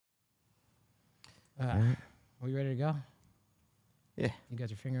Are we ready to go? Yeah. You got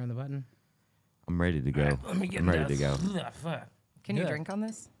your finger on the button? I'm ready to go. Right, let me get I'm ready to go. Fuck. Can you drink on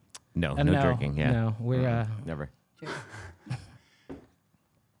this? No, no drinking. Yeah. No, we're Never.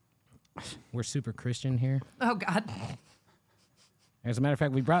 we're super Christian here. Oh God. As a matter of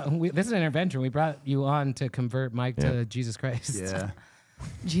fact, this is an intervention. We brought you on to convert Mike to Jesus Christ. Yeah.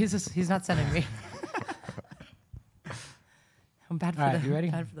 Jesus, he's not sending me. I'm bad for All right, you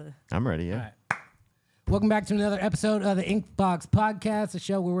ready? I'm ready, yeah. All right. Welcome back to another episode of the Inkbox Podcast, a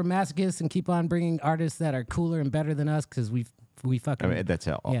show where we're masochists and keep on bringing artists that are cooler and better than us because we fucking. I mean, that's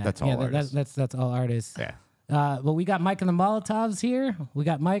all. That's all artists. That's all artists. Yeah. But we got Mike and the Molotovs here. We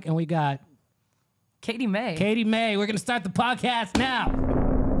got Mike and we got Katie May. Katie May. We're gonna start the podcast now.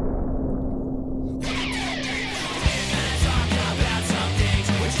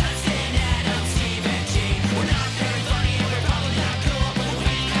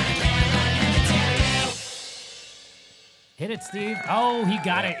 Hit it, Steve. Oh, he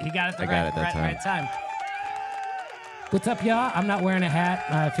got it. He got it the right time. What's up, y'all? I'm not wearing a hat.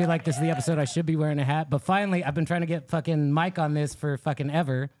 I feel like this is the episode I should be wearing a hat. But finally, I've been trying to get fucking Mike on this for fucking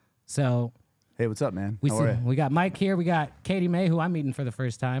ever. So, Hey, what's up, man? we got Mike here. We got Katie May, who I'm meeting for the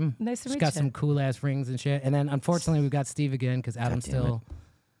first time. Nice to meet She's got you. some cool ass rings and shit. And then, unfortunately, we've got Steve again because Adam's still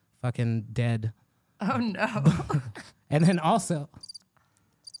fucking dead. Oh no. And then also,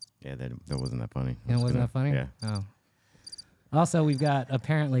 Yeah, that wasn't that funny. wasn't that funny? Yeah. Oh. Also, we've got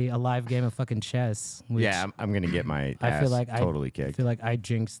apparently a live game of fucking chess. Which Yeah, I'm going to get my ass totally kicked. I feel like I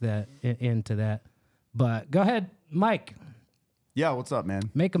jinxed that into that. But go ahead, Mike. Yeah, what's up, man?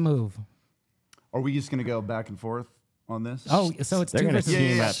 Make a move. Are we just going to go back and forth on this? Oh, so it's They're two going to versus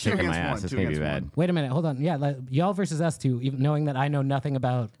team yeah, up two kicking my against ass. one, It's two going to be against bad. one. Wait a minute, hold on. Yeah, like, y'all versus us two, even knowing that I know nothing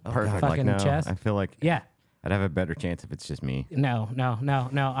about Perfect. fucking Like, no, chess. I feel like Yeah. I'd have a better chance if it's just me. No. I'm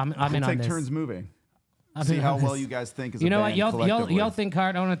in We'll on take this. turns moving. I'm See in how on well this. you guys think as You a know band what? Y'all collectively. think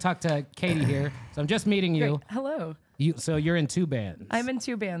hard. I want to talk to Katie here. So I'm just meeting you. Great. Hello. So you're in two bands. I'm in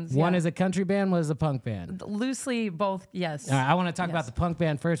two bands. One yeah. is a country band, one is a punk band. Loosely both, yes. All right, I want to talk about Yes. the punk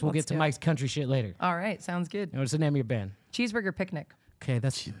band first. We'll Let's get to do it. Mike's country shit later. All right, sounds good. What's the name of your band? Cheeseburger Picnic. Okay,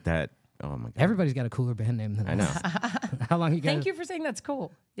 that's Oh, my God. everybody's got a cooler band name than I know. us. How long you guys? Thank you for saying that's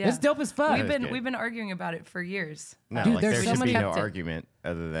cool. Yeah. It's dope as fuck. good. We've been arguing about it for years. No, Dude, like, there's there so should many- be no kept it. argument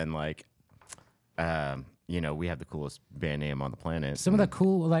other than, like, we have the coolest band name on the planet. Some of the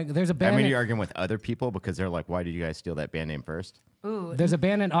cool, like, there's a band. I mean, you're arguing with other people because they're like, why did you guys steal that band name first? Ooh. There's a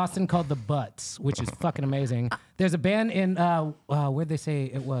band in Austin called The Butts, which is fucking amazing. There's a band in where'd they say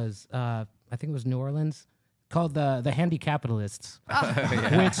it was? I think it was New Orleans, called the Handy Capitalists.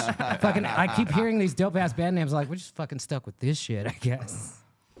 Which fucking I keep hearing these dope ass band names. Like we're just fucking stuck with this shit, I guess.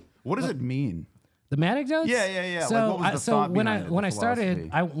 What does it mean? The anecdotes? Yeah. So, Like, what was the so thought when behind it, when the I started,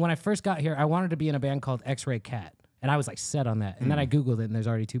 philosophy? when I first got here, I wanted to be in a band called X-Ray Cat, and I was like set on that. And then I googled it, and there's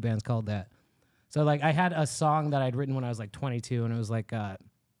already two bands called that. So like I had a song that I'd written when I was like 22, and it was like one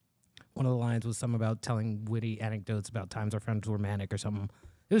of the lines was something about telling witty anecdotes about times our friends were manic or something.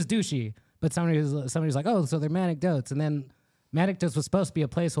 It was douchey, but somebody was like, oh, so they're manecdotes, and then manecdotes was supposed to be a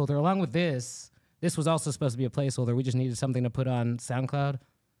placeholder along with this. This was also supposed to be a placeholder. We just needed something to put on SoundCloud.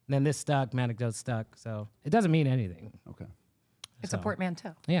 And then this stuck, Manecdote stuck. So it doesn't mean anything. Okay. It's a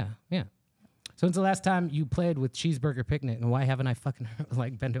portmanteau. Yeah. So when's the last time you played with Cheeseburger Picnic, and why haven't I fucking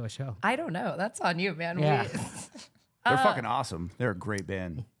like been to a show? I don't know. That's on you, man. Yeah. They're fucking awesome. They're a great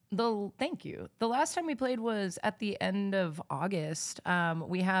band. Thank you. The last time we played was at the end of August.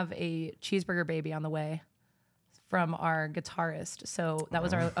 We have a cheeseburger baby on the way from our guitarist. So that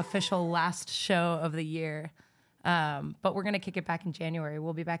was our official last show of the year. But we're going to kick it back in January.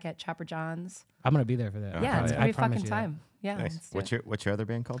 We'll be back at Chopper John's. I'm gonna be there for that. Yeah, it's I going to be promise fucking you that. time. Yeah. Nice. let's do it. What's your other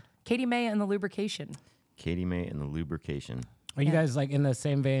band called? Katie May and the Lubrication. Katie May and the Lubrication. Are you Yeah. guys like in the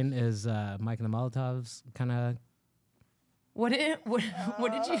same vein as Mike and the Molotovs? Kind of. What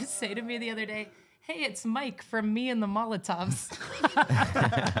did you say to me the other day? Hey, it's Mike from me and the Molotovs.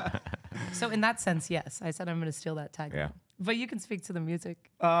 So in that sense, yes. I said I'm going to steal that tag. Yeah. But you can speak to the music.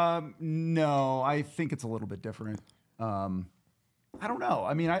 No, I think it's a little bit different. I don't know.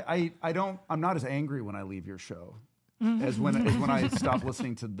 I mean, I'm not as angry when I leave your show as when I stop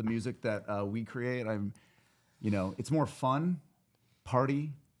listening to the music that we create. It's more fun,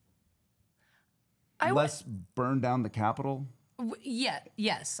 party, less burn down the Capitol.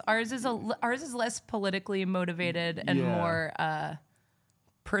 Yes. Ours is less politically motivated and Yeah. more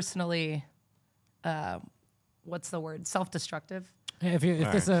personally, what's the word? Self-destructive. If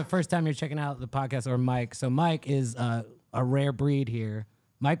this is the first time you're checking out the podcast or Mike, so Mike is a rare breed here.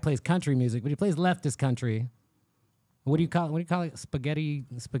 Mike plays country music, but he plays leftist country. What do you call it? Spaghetti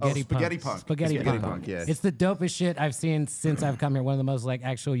Spaghetti punk. Spaghetti punk. Yeah. It's the dopest shit I've seen since I've come here. One of the most like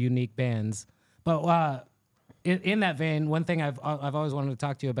actual unique bands. But in that vein, one thing I've always wanted to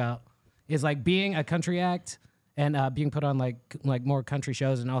talk to you about is like being a country act and being put on like more country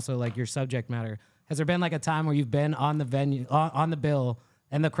shows, and also like your subject matter. Has there been like a time where you've been on the venue on the bill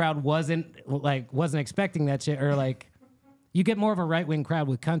and the crowd wasn't expecting that shit, or like you get more of a right-wing crowd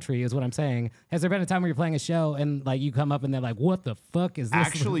with country is what I'm saying. Has there been a time where you're playing a show and like you come up and they're like, what the fuck is this?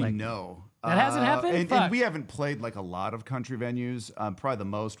 Actually, like, no. That hasn't happened? And we haven't played like a lot of country venues. Probably the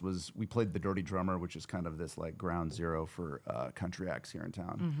most was we played the Dirty Drummer, which is kind of this like ground zero for country acts here in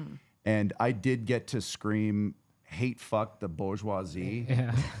town. And I did get to scream "hate fuck the bourgeoisie"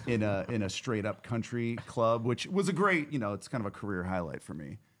 in a straight up country club, which was a great, it's kind of a career highlight for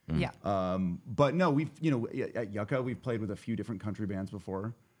me. Yeah. But no, at Yucca, we've played with a few different country bands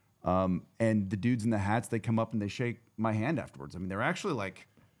before. And the dudes in the hats, they come up and they shake my hand afterwards. I mean, they're actually like,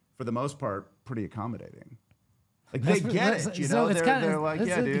 for the most part, pretty accommodating. Like they get it, so it's they're like,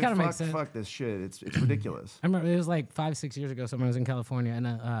 yeah, dude, makes sense. fuck this shit. It's ridiculous. I remember it was like 5-6 years ago. Someone was in California,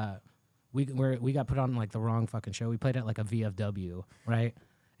 and we got put on like the wrong fucking show. We played at like a VFW, right?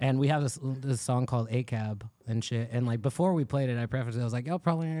 And we have this song called A-Cab and shit. And like before we played it, I prefaced it. I was like, y'all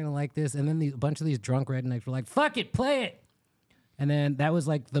probably aren't gonna like this. And then a bunch of these drunk rednecks were like, fuck it, play it. And then that was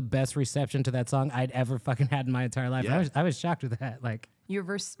like the best reception to that song I'd ever fucking had in my entire life. Yeah. I was shocked with that. Like, You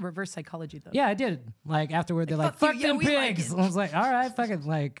reverse psychology though. yeah, I did. Like afterward, they're like, fuck fuck you, them yeah, we like pigs. it. I was like, all right, fuck it.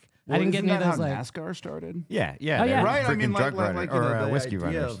 Like, Well, I didn't get isn't any of that those how like. NASCAR started? Yeah, Oh, yeah. Right. I mean, Freaking drug runner, the whiskey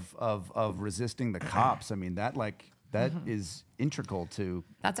idea runners. of resisting the cops. I mean, that is integral to.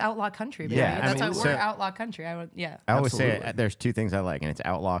 That's outlaw country, baby. Yeah, I That's mean, what so- we're outlaw country. Yeah. I always say Absolutely. there's two things I like, and it's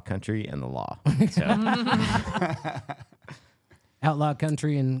outlaw country and the law. So, Outlaw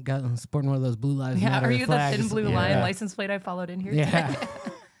country and got sporting one of those blue lives. Yeah. Matter Are you the flags. thin blue Yeah. line license plate I followed in here Yeah. today?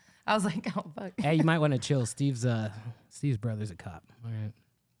 I was like, oh fuck. Hey, you might want to chill. Steve's brother's a cop. All right.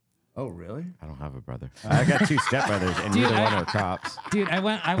 Oh, really? I don't have a brother. I got two stepbrothers, and neither one are cops. Dude, I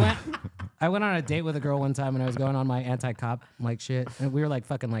went on a date with a girl one time when I was going on my anti-cop like shit, and we were like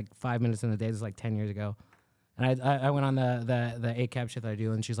fucking like 5 minutes in the date. This was like 10 years ago, and I went on the ACAB shit that I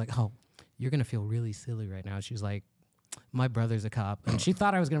do, and she's like, "Oh, you're gonna feel really silly right now." She's like, "My brother's a cop," and she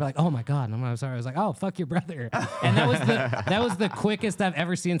thought I was gonna be like, "Oh my god," and I'm sorry. I was like, "Oh, fuck your brother," and that was the quickest I've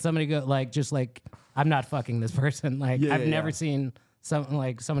ever seen somebody go like just like I'm not fucking this person. Like Yeah, I've yeah. never seen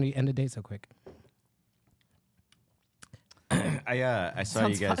somebody end a date so quick. I saw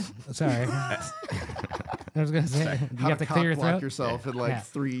you guys. Sorry. I was gonna say, you have to clear your throat. yourself in like Yeah.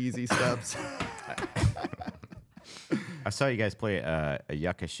 3 easy steps. I saw you guys play a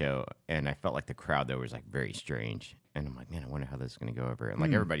Yucca show, and I felt like the crowd there was like very strange. And I'm like, man, I wonder how this is gonna go over. And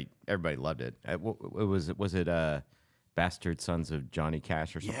like everybody loved it. Was it Bastard Sons of Johnny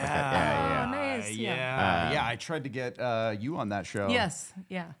Cash or something like that? Yeah. Oh, nice. Yeah. I tried to get you on that show. Yes.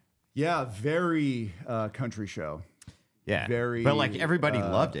 Yeah. Yeah, very country show. Yeah. Very, But like everybody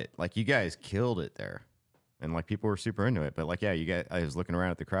loved it. Like you guys killed it there. And like people were super into it. But like, yeah, I was looking around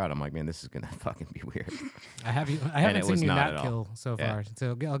at the crowd. I'm like, man, this is gonna fucking be weird. I haven't it seen was you not not at all. kill so Yeah. far,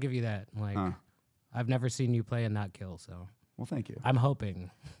 so I'll give you that. Like, I've never seen you play and not kill, so Well, thank you. I'm hoping.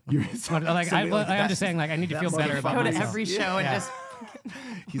 You're But, like, I'm just saying, like, I need to that feel better about Go to myself. every show and just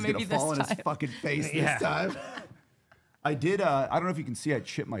He's maybe gonna this fall on his time. fucking face Yeah. this time. I did. I don't know if you can see. I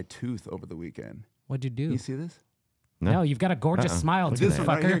chipped my tooth over the weekend. What'd you do? Can you see this? No, you've got a gorgeous smile, too, This one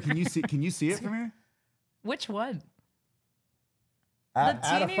right here. fucker. Can you see? Can you see it from here? which one? At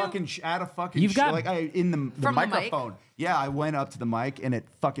a teeny- fucking. You've got- like in the From the mic? microphone. Yeah, I went up to the mic and it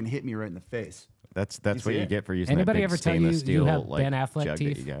fucking hit me right in the face. That's You what see you it? get for using Anybody that big ever tell you stainless you steel, have like, Ben Affleck jug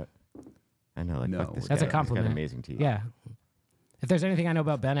teeth? that you got. I know, like No, fuck this That's guy. a compliment. He's got amazing teeth. Yeah. If there's anything I know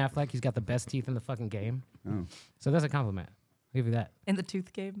about Ben Affleck, he's got the best teeth in the fucking game. Oh. So that's a compliment. I'll give you that. In the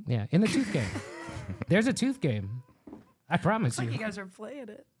tooth game? Yeah, in the tooth game. There's a tooth game. I promise Like you. you guys are playing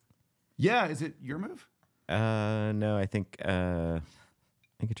it. Yeah, is it your move? No, I think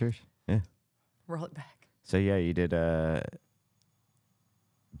it's yours. Yeah. Roll it back. So yeah, you did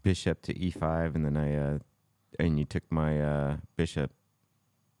bishop to e5, and then and you took my bishop,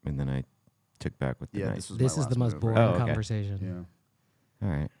 and then I took back with the Yeah, knight. this was This my is the last most move, boring right? Oh, okay. conversation. Yeah.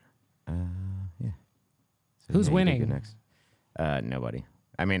 All right. Yeah. So Who's yeah, you did good winning? next? Nobody.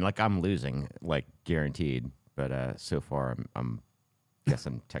 I mean, like I'm losing, like guaranteed. But so far, I'm guess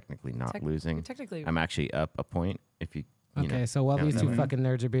I'm technically not losing. Technically. I'm actually up a point. If you Okay, know, so while count these that two way. fucking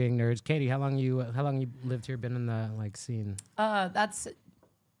nerds are being nerds, Katie, how long you lived here, been in the like scene? That's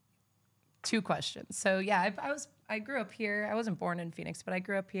 2 questions. So yeah, I grew up here. I wasn't born in Phoenix, but I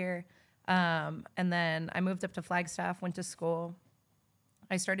grew up here. And then I moved up to Flagstaff, went to school.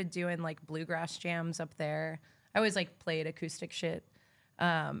 I started doing like bluegrass jams up there. I always like played acoustic shit.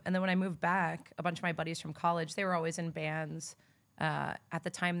 And then when I moved back, a bunch of my buddies from college, they were always in bands. At the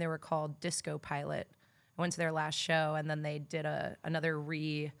time, they were called Disco Pilot. I went to their last show, and then they did another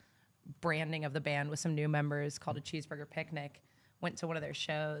rebranding of the band with some new members called a Cheeseburger Picnic. Went to one of their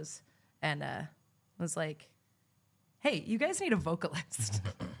shows and was like, hey, you guys need a vocalist.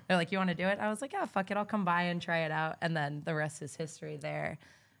 They're like, you want to do it? I was like, yeah, fuck it. I'll come by and try it out. And then the rest is history there.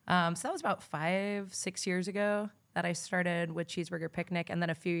 So that was about 5-6 years ago that I started with Cheeseburger Picnic. And then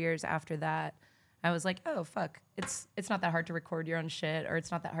a few years after that, I was like, oh, fuck. It's not that hard to record your own shit, or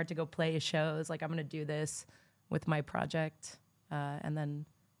it's not that hard to go play shows. Like, I'm going to do this with my project. And then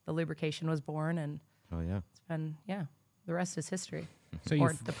the Lubrication was born. And Oh yeah. it's been, the rest is history. So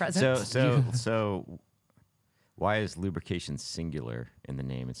Or the present. So why is lubrication singular in the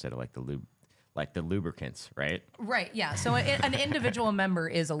name instead of like the lubricants, right? Right, yeah. So an individual member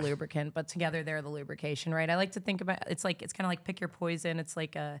is a lubricant, but together they're the lubrication, right? I like to think about it's kind of like pick your poison. It's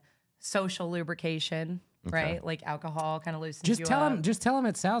like a social lubrication, right? Like alcohol kind of loosens you up. Just tell him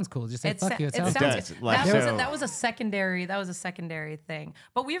it sounds cool. Just say fuck you. It sounds does. cool. Like, That was a secondary thing.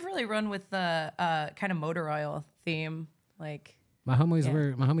 But we've really run with the kind of motor oil theme. Like My homies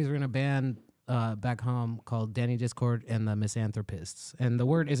were in a band back home called Danny Discord and the Misanthropists. And the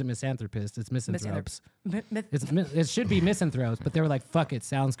word isn't misanthropist, it's misanthropes. It should be misanthropes, but they were like, fuck it,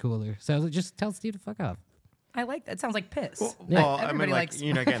 sounds cooler. So I was like, just tell Steve to fuck off. I like that. It sounds like piss. Well, I Everybody mean, like, likes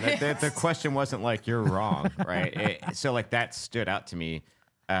again, the question wasn't like you're wrong, right? So like that stood out to me,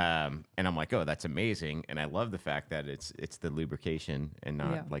 and I'm like, oh, that's amazing, and I love the fact that it's the lubrication and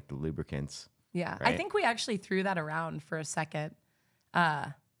not like the lubricants. Yeah, right? I think we actually threw that around for a second.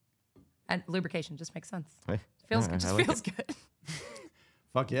 And lubrication just makes sense. Feels good.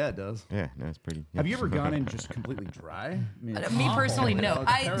 Fuck yeah, it does. Yeah, no, it's pretty. Have you ever gone in just completely dry? I mean, it's Me awful. personally, no.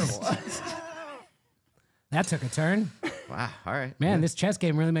 It's terrible. That took a turn. Wow. All right. Man, this chess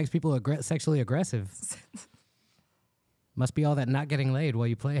game really makes people sexually aggressive. Must be all that not getting laid while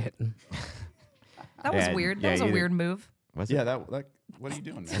you play it. That was weird. That was a weird move. Was it? Yeah, that. What are you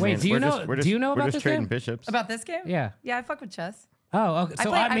doing, man? Wait, do you know? Do you know about we're this just trading game? bishops. About this game? Yeah. Yeah, I fuck with chess. Oh, okay.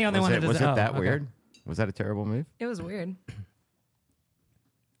 So I'm the only one that does Was it that okay. weird? Was that a terrible move? It was weird.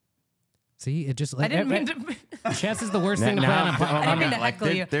 See, it just I like didn't mean to. chess is the worst thing to play on a I didn't mean to like,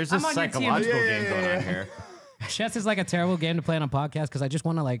 heckle you. There's a I'm on your team. psychological game going on here. chess is like a terrible game to play on a podcast because I just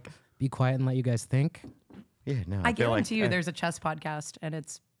want to like be quiet and let you guys think. Yeah, no. I feel guarantee you like, there's a chess podcast, and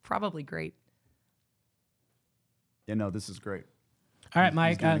it's probably great. Yeah, no, this is great. All right, He's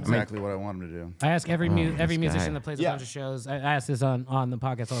Mike. doing exactly what I want him to do. I ask every this musician guy. that plays a Yeah. bunch of shows. I ask this on the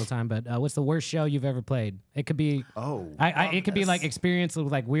podcast all the time. But what's the worst show you've ever played? It could be. It could be like experience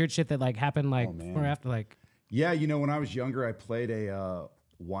with like weird shit that like happened like or after like. Yeah, you know, when I was younger, I played a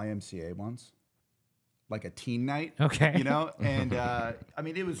YMCA once, like a teen night. Okay. You know, and I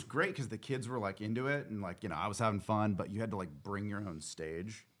mean, it was great because the kids were like into it, and like, you know, I was having fun, but you had to like bring your own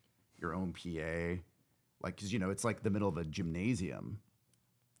stage, your own PA, like, because, you know, it's like the middle of a gymnasium.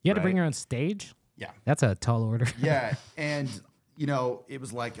 You had to bring Right. your own stage? Yeah. That's a tall order. Yeah, and you know, it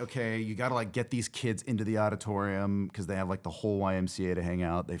was like, okay, you got to like get these kids into the auditorium because they have like the whole YMCA to hang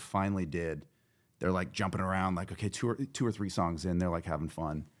out. They finally did. They're like jumping around, like, okay, two or three songs in, they're like having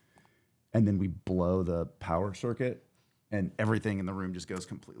fun, and then we blow the power circuit, and everything in the room just goes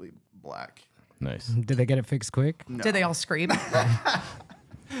completely black. Nice. Did they get it fixed quick? No. Did they all scream?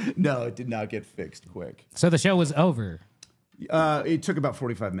 No, it did not get fixed quick. So the show was over. It took about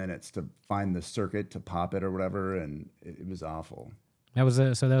 45 minutes to find the circuit to pop it or whatever, and it was awful. That was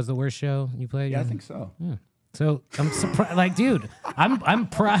the worst show you played? Yeah, I think so. Yeah. So I'm surprised, like, dude, I'm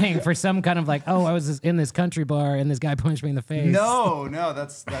prying for some kind of like, oh, I was in this country bar and this guy punched me in the face. No,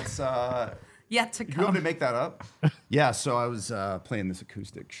 that's Yet to you want me come. to make that up? Yeah, so I was playing this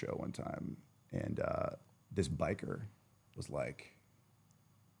acoustic show one time, and this biker was like,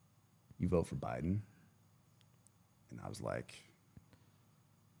 "You vote for Biden?" And I was like,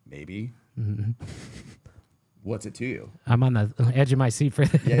 "Maybe." Mm-hmm. What's it to you? I'm on the edge of my seat for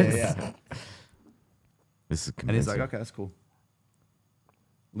this. Yeah. This is And he's like, convincing. "Okay, that's cool.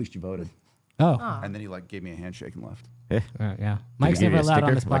 At least you voted." Oh, And then he like gave me a handshake and left. yeah. Mike's Did he give never you a allowed on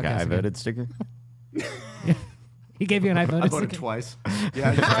sticker? this Like podcast. a I again. voted sticker? He gave you an I I voted voted sticker? twice.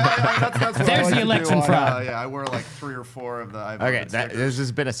 Yeah, that's what I There's like the to election do on, fraud. yeah, I wore like 3 or 4 of the I voted Okay, stickers. this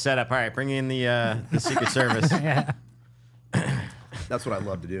has been a setup. All right, bring in the Secret Service. Yeah. That's what I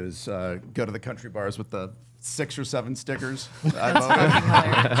love to do is go to the country bars with the 6 or 7 stickers. I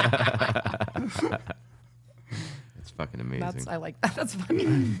voted. It's fucking amazing. I like that. That's funny.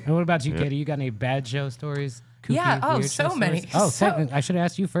 And what about you, Katie? You got any bad show stories? Kooky, Yeah, oh, weird so show many. stories? Oh, So- I should have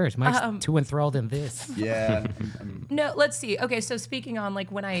asked you first. Mike's too enthralled in this. Yeah. No, let's see. Okay, so speaking on like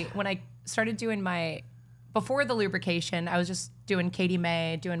when I started doing before the lubrication, I was just doing Katie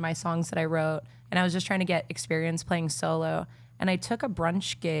May, doing my songs that I wrote, and I was just trying to get experience playing solo. And I took a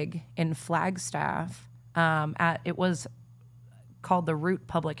brunch gig in Flagstaff. It was called the Root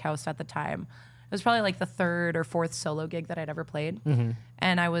Public House at the time. It was probably like the third or fourth solo gig that I'd ever played. Mm-hmm.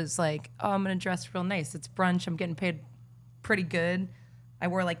 And I was like, oh, I'm gonna dress real nice. It's brunch. I'm getting paid pretty good. I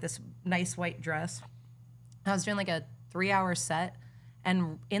wore like this nice white dress. I was doing like a 3-hour set,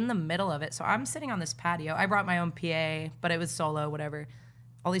 and in the middle of it, so I'm sitting on this patio. I brought my own PA, but it was solo, whatever.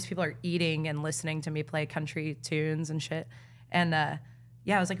 All these people are eating and listening to me play country tunes and shit. And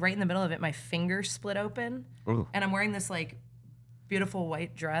yeah, I was like right in the middle of it. My finger split open, and I'm wearing this like beautiful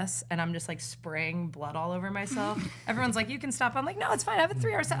white dress, and I'm just like spraying blood all over myself. Everyone's like, you can stop. I'm like, no, it's fine. I have a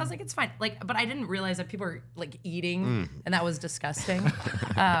 3-hour set. I was like, it's fine. Like, but I didn't realize that people were like eating, and that was disgusting.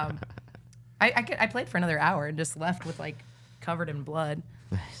 I played for another hour and just left with like covered in blood.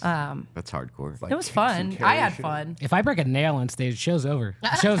 That's hardcore. It was fun. I had fun. If I break a nail on stage, show's over.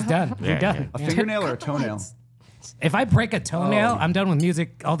 The show's done. You're done. A fingernail or a toenail? If I break a toenail, I'm done with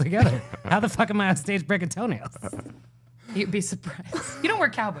music altogether. How the fuck am I on stage breaking toenails? You'd be surprised. You don't wear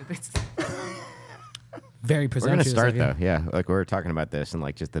cowboy boots. Very We're presumptuous. gonna start of you. though, yeah. Like we were talking about this and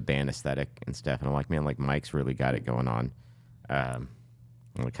like just the band aesthetic and stuff, and I'm like, man, like Mike's really got it going on.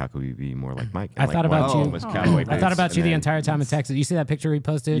 Like how could we be more like Mike? And, I like, thought about one you. was cowboy I thought boots, about you and the then- entire time in Texas. You see that picture we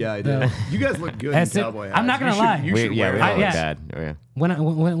posted? Yeah, I did. You guys look good in That's it. cowboy hats. I'm not gonna lie. You We, should yeah, wear we it. all look yeah. bad. Oh, yeah.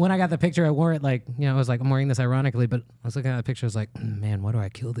 When I got the picture, I wore it like, I was like, I'm wearing this ironically, but I was looking at the picture, I was like, man, why do I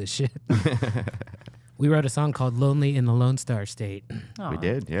kill this shit? We wrote a song called Lonely in the Lone Star State. We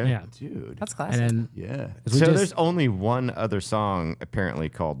did, yeah. Yeah. Dude. That's classic. And then Yeah. we So just- there's only one other song apparently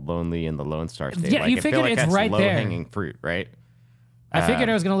called "Lonely in the Lone Star State." Yeah, like, you I feel figured like it's that's right there. low-hanging fruit, right? I figured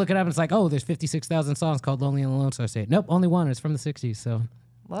I was going to look it up and it's like, oh, there's 56,000 songs called Lonely in the Lone Star State. Nope, only one. It's from the 60s. So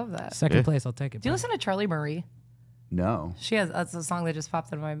Love that. second place, I'll take it. Do you bro. listen to Charlie Marie? No. That's a song that just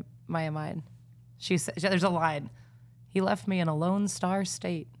popped into my mind. There's a line. He left me in a Lone Star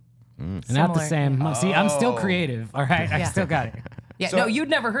State. And not the Similar, same. See, I'm still creative. All right, I Yeah. still got it. Yeah, So- no, you'd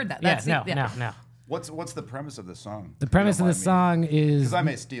never heard that. That's No. What's the premise of this song? The premise of the song is. Because I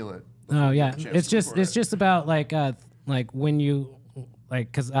may steal it. Oh yeah, Chance it's to record it's it. just about like when you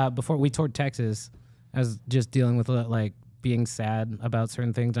because before we toured Texas, I was just dealing with like being sad about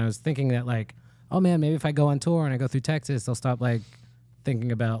certain things. And I was thinking that like, oh man, maybe if I go on tour and I go through Texas, I'll stop like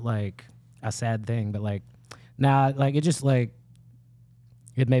thinking about like a sad thing. But like, nah, like it just like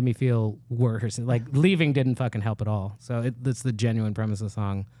it made me feel worse. Like leaving didn't fucking help at all. So it's the genuine premise of the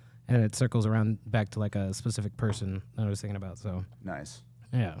song, and it circles around back to like a specific person that I was thinking about. So Nice.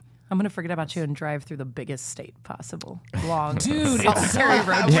 yeah. I'm gonna forget about you and drive through the biggest state possible. Long, Dude, solitary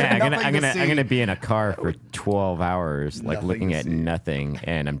road. Yeah, Nothing I'm to gonna see. I'm gonna be in a car for 12 hours, like Nothing looking to at see. nothing,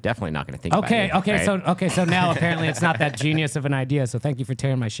 and I'm definitely not gonna think Okay, about it. okay, so now apparently it's not that genius of an idea. So thank you for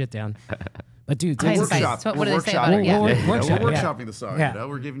tearing my shit down. But dude, Hindsight. Texas, Workshop. So what do they say about it? workshopping Yeah. We're it. workshop, We're yeah. workshopping the song. Yeah. You know?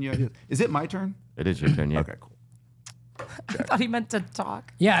 We're giving you ideas. Is it my turn? It is your turn, yeah. Okay, cool. I thought he meant to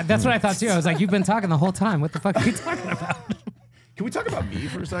talk. yeah, that's what I thought too. I was like, you've been talking the whole time. What the fuck are you talking about? Can we talk about me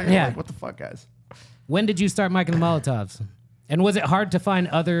for a second? Yeah. Like, what the fuck, guys? When did you start Mike and the Molotovs? And was it hard to find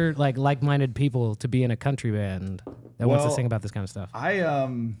other like-minded people to be in a country band that wants to Well, sing about this kind of stuff?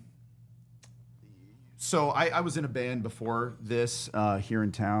 So I was in a band before this here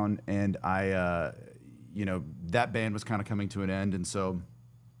in town, and I that band was kind of coming to an end, and so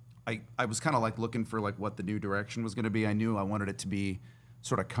I was kind of like looking for like what the new direction was going to be. I knew I wanted it to be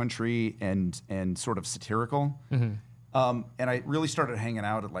sort of country and sort of satirical. And I really started hanging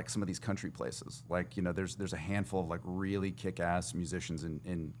out at like some of these country places. Like, there's a handful of like really kick-ass musicians,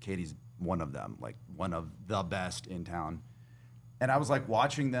 and Katie's one of them, like one of the best in town. And I was like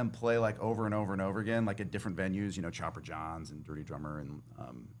watching them play like over and over and over again, like at different venues, Chopper John's and Dirty Drummer and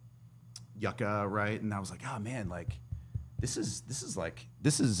Yucca, right? And I was like, oh man, like this is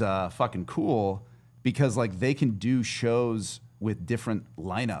fucking cool, because like they can do shows with different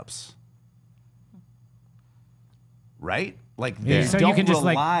lineups. Right? Like they So don't you can just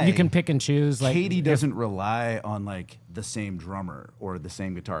rely, you can pick and choose. Like Katie doesn't rely on like the same drummer or the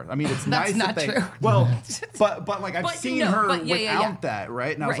same guitar. I mean, it's nice not that they true. well, but like I've But seen no, her but yeah, without yeah. that,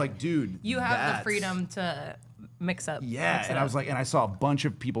 right? And I was Right. like, dude, You have the that's- freedom to mix up. Yeah, mix it and I up. was like, and I saw a bunch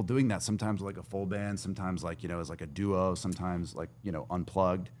of people doing that. Sometimes like a full band, sometimes like as like a duo, sometimes like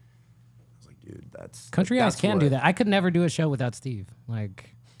unplugged. I was like, dude, that's country that's guys can what- do that. I could never do a show without Steve.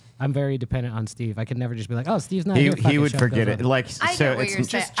 Like, I'm very dependent on Steve. I could never just be like, oh, Steve's not here. He would forget it. On. Like I so, get what it's you're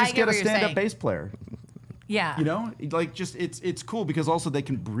saying. Just get a stand-up bass player. Yeah. You know, like just it's cool because also they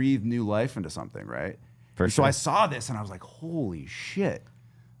can breathe new life into something, right? For So sure. I saw this and I was like, holy shit!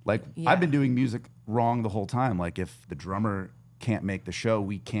 Like Yeah. I've been doing music wrong the whole time. Like if the drummer can't make the show,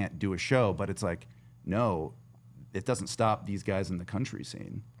 we can't do a show. But it's like, no, it doesn't stop these guys in the country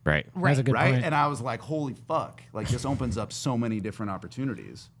scene. right. That's a good Right. point. And I was like, holy fuck. Like this opens up so many different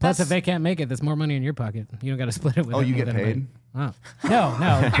opportunities. Plus, if they can't make it, there's more money in your pocket. You don't got to split it with. Oh, them you with get anybody. paid? Oh.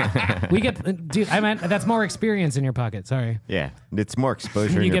 No. We get, dude. I meant that's more experience in your pocket. Sorry. Yeah, it's more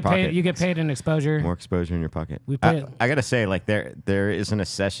exposure in You your get pocket. paid. You get paid in exposure. More exposure in your pocket. We put it- I gotta say, like there isn't a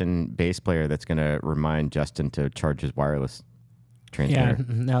session bass player that's gonna remind Justin to charge his wireless Yeah, transmitter.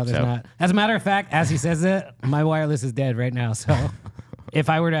 no, there's So- not. As a matter of fact, as he says it, my wireless is dead right now. So, if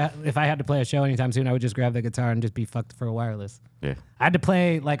I had to play a show anytime soon, I would just grab the guitar and just be fucked for a wireless. Yeah. I had to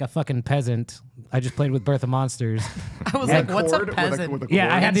play like a fucking peasant. I just played with Birth of Monsters. I was like, what's a peasant? With a Yeah,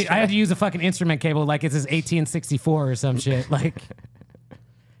 cord? I had to use a fucking instrument cable like it's his 1864 or some shit. Like,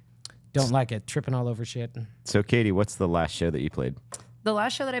 don't like it. Tripping all over shit. So, Katie, what's the last show that you played? The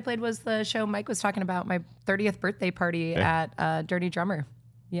last show that I played was the show Mike was talking about, my 30th birthday party at Dirty Drummer.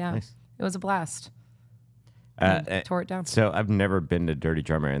 Yeah. Nice. It was a blast. Tore it down. So I've never been to Dirty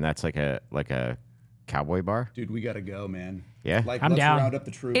Drummer, and that's like a cowboy bar. Dude, we gotta go, man. Yeah? Like, I'm let's down. round up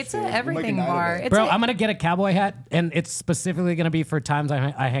the troops. It's dude. an We'll make everything night of bar. it. It's Bro, a- I'm going to get a cowboy hat, and it's specifically going to be for times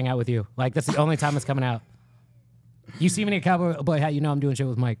I hang out with you. Like, that's the only time it's coming out. You see me in a cowboy hat, you know I'm doing shit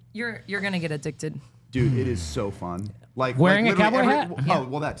with Mike. You're gonna get addicted. Dude, it is so fun. Like Wearing a literally cowboy hat? Oh,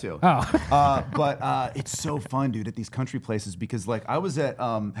 well, that too. Oh. But it's so fun, dude, at these country places because, like, I was at.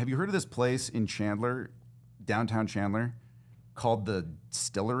 Have you heard of this place in Chandler, downtown Chandler, called the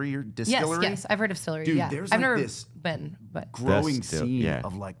Distillery or Distillery? Yes, I've heard of Stillery. Dude, Yeah, there's I've like never this been, but growing That's still- scene yeah.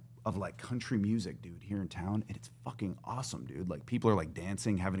 of like country music, dude, here in town, and it's fucking awesome, dude. Like people are like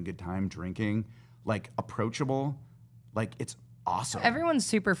dancing, having a good time, drinking, like approachable, like it's awesome. everyone's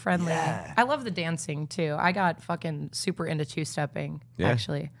super friendly. Yeah. I love the dancing too. I got fucking super into two-stepping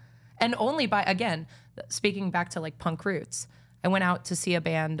actually, and only by again speaking back to like punk roots. I went out to see a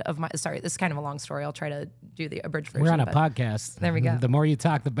band of my. Sorry, this is kind of a long story. I'll try to do the abridged version. We're on a but- podcast. There we go. The more you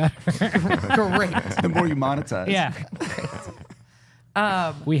talk, the better. Great. The more you monetize. Yeah.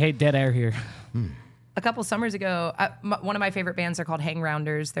 We hate dead air here. A couple summers ago, one of my favorite bands are called Hang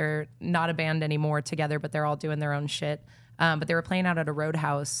Rounders. They're not a band anymore together, but they're all doing their own shit. But they were playing out at a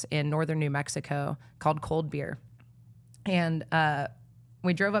roadhouse in northern New Mexico called Cold Beer. And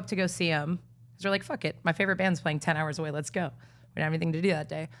we drove up to go see them. Because we're like, fuck it. My favorite band's playing 10 hours away. Let's go. We didn't have anything to do that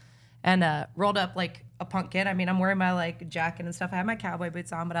day. And rolled up like a punk kid. I mean, I'm wearing my like jacket and stuff. I have my cowboy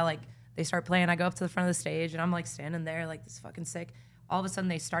boots on, but they start playing. I go up to the front of the stage and I'm like standing there like this is fucking sick. All of a sudden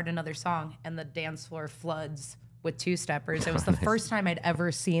they start another song and the dance floor floods with two-steppers. It was the first time I'd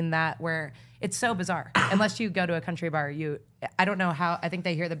ever seen that where it's so bizarre. Unless you go to a country bar, I don't know how, I think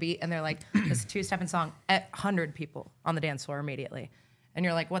they hear the beat and they're like, this two-stepping song at 100 people on the dance floor immediately. And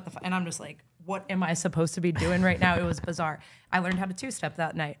you're like, what the and I'm just like, what am I supposed to be doing right now? It was bizarre. I learned how to two-step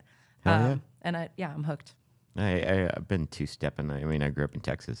that night. And I'm hooked. I've been two-stepping. I mean, I grew up in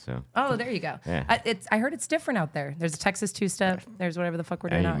Texas, so. Oh, there you go. Yeah. I heard it's different out there. There's a Texas two-step. There's whatever the fuck we're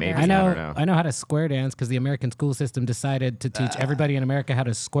doing out maybe. here. I don't know. know. I know how to square dance because the American school system decided to teach everybody in America how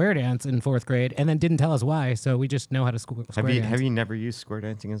to square dance in 4th grade, and then didn't tell us why. So we just know how to square dance. Have you never used square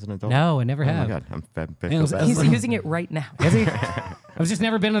dancing as an adult? No, I never Oh have. my god, I It feel was- bad. He's using it right now. Has he? I've just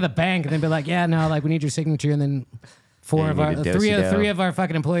never been to the bank and then be like, yeah, no, like we need your signature, and then Yeah, you need a do-si-do. three of our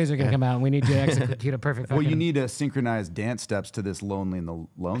fucking employees are gonna come out, and we need you to execute a perfect. Well, Fucking, you need to synchronize dance steps to this Lonely in the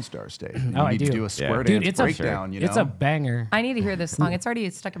Lone Star State. You Oh, I need to do. do a square Yeah. dance Dude, it's a- breakdown. You know, It's a banger. I need to hear this song. It's already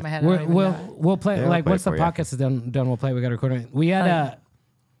stuck in my head. I don't even know it. We'll play Yeah, we'll like play once it the for you. podcast is done. We'll play. We got to record it. We had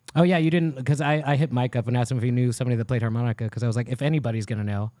oh yeah, you didn't because I hit Mike up and asked him if he knew somebody that played harmonica because I was like, if anybody's gonna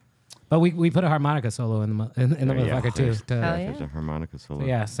know, but we put a harmonica solo in the motherfucker too. Hell yeah. There's a harmonica solo.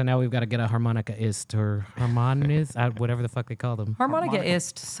 Yeah, so now we've got to get a harmonica-ist or harmonist, whatever the fuck they call them.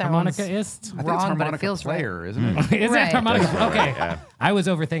 Harmonica-ist sounds Harmonica-ist? I think it's wrong, but harmonica it feels player, right. isn't it? Is Right. it harmonica? Okay. Yeah. I was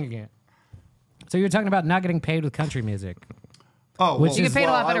overthinking it. So you were talking about not getting paid with country music. Oh, Which You is- get paid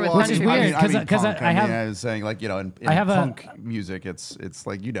a lot better with Which is country weird, music. 'cause punk. I have- I was saying, like, you know, in I have a- punk music, it's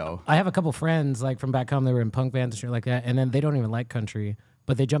like, you know. I have a couple friends like from back home. They were in punk bands and shit like that, and then they don't even like country,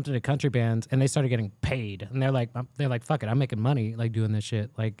 but they jumped into country bands and they started getting paid. And they're like, fuck it, I'm making money like doing this shit.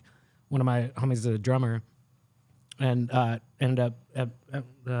 Like one of my homies is a drummer, and ended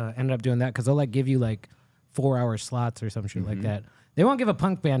up doing that because they'll like give you like 4-hour slots or some shit like that. They won't give a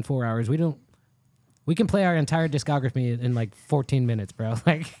punk band 4 hours. We don't We can play our entire discography in like 14 minutes, bro.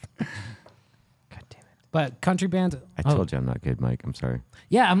 Like, God damn it. but country bands. I told you I'm not good, Mike. I'm sorry.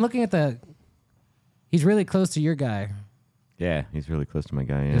 Yeah, I'm looking at the. He's really close to your guy. Yeah, he's really close to my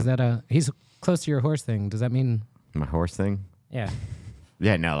guy. Yeah. Is that he's close to your horse thing? Does that mean? My horse thing? Yeah.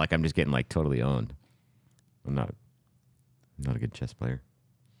 Yeah, no, like I'm just getting like totally owned. I'm not a good chess player.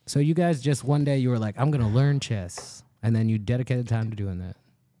 So you guys just one day you were like, I'm gonna learn chess, and then you dedicated time to doing that.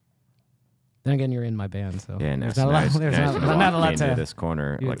 Then again, you're in my band, so Yeah, no, there's not a lot. There's not a lot into to this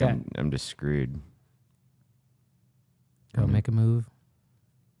corner. do Like with I'm just screwed. go make a move.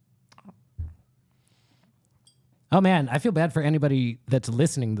 Oh man, I feel bad for anybody that's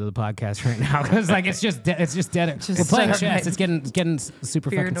listening to the podcast right now because like it's just dead. We're playing chess. It's getting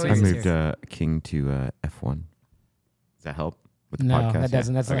super Fear fucking I serious moved here. King to F1. Does that help with the No, podcast? that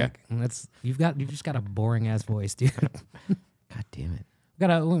doesn't. That's Okay. like you've just got a boring ass voice, dude. God damn it. We're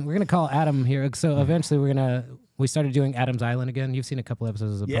gonna call Adam here. So eventually we started doing Adam's Island again. You've seen a couple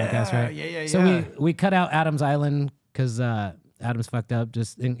episodes of the podcast, right? Yeah. So we cut out Adam's Island because Adam's fucked up.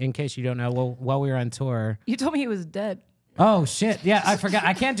 Just in case you don't know, while we were on tour. You told me he was dead. Oh shit! Yeah, I forgot.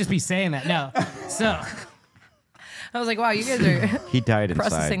 I can't just be saying that. No. So I was like, wow, you guys are He died inside.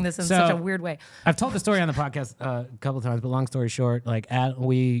 processing this in So- such a weird way. I've told the story on the podcast a couple of times, but long story short, like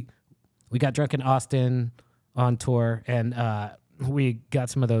we got drunk in Austin on tour, and we got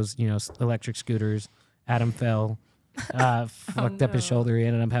some of those electric scooters. Adam fell, fucked up his shoulder. He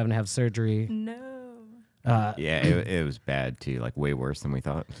ended up having to have surgery. No. Yeah, it was bad too. Like way worse than we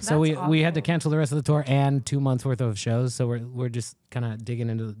thought. So That's we had to awful. cancel the rest of the tour and 2 months worth of shows. So we're just kind of digging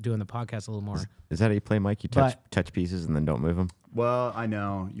into doing the podcast a little more. Is that how you play, Mike? You touch pieces and then don't move them? Well, I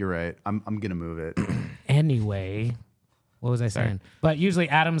know you're right. I'm gonna move it. Anyway, what was I saying? But usually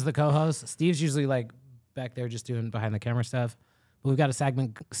Adam's the co-host. Steve's usually like back there just doing behind the camera stuff. But we've got a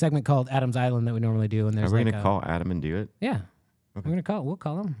segment called Adam's Island that we normally do. And Are there's we like gonna call Adam and do it? Yeah, we're gonna we'll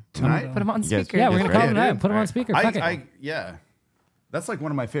call him Tonight? Put him on You guys- speaker. Yeah, we're Yes, gonna right. call him Yeah, tonight. dude. Put him on speaker. Fuck it. Yeah. That's like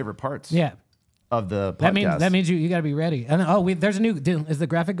one of my favorite parts. Yeah, Of the podcast. that means you got to be ready. And there's a new. Is the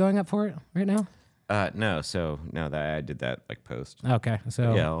graphic going up for it right now? No. So no, that I did that like post. Okay,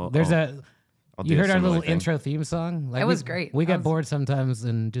 so Yeah, there's I'll you do a heard our similar little thing. intro theme song? Like It was great. We That get was- bored sometimes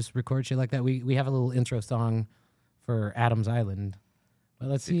and just record shit like that. We have a little intro song for Adam's Island. But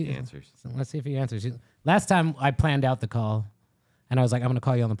let's See if see. he answers. Let's see if he answers. Last time I planned out the call, and I was like, I'm gonna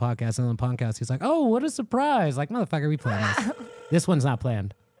call you on the podcast. And on the podcast, he's like, oh, what a surprise! Like, motherfucker, we planned this. This one's not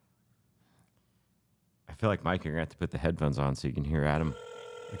planned. I feel like Mike, you're gonna have to put the headphones on so you can hear Adam.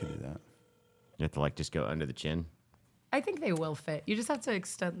 I can do that. You have to like just go under the chin. I think they will fit. You just have to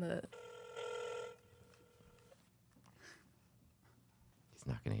extend the. He's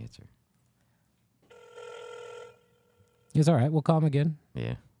not gonna answer. He's all right. We'll call him again.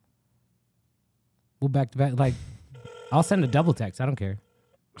 Yeah. We'll back to back. Like, I'll send a double text. I don't care.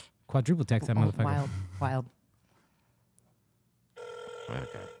 Quadruple text that motherfucker. Wild. Okay.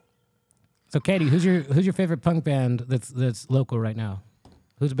 So, Katie, who's your favorite punk band that's local right now?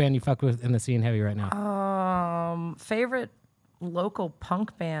 Who's a band you fuck with in the scene heavy right now? Favorite local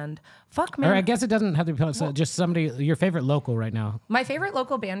punk band. Fuck, Or man. I guess it doesn't have to be punk. So just somebody, your favorite local right now. My favorite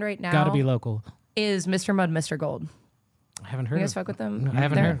local band right now Got to be local. is Mr. Mud, Mr. Gold. I haven't heard You guys of fuck with them? I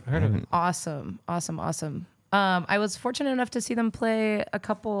haven't heard of it. Awesome. I was fortunate enough to see them play a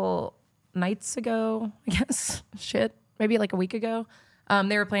couple nights ago, I guess. Shit. Maybe like a week ago.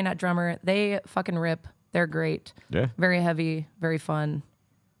 They were playing at Drummer. They fucking rip. They're great. Yeah. Very heavy, very fun.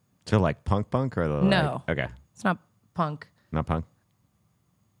 So like punk or the No. Like, okay, It's not punk. not punk.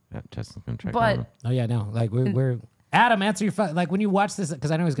 Yeah, Justin's gonna try. But Oh yeah, no. Like we're Adam, answer your like when you watch this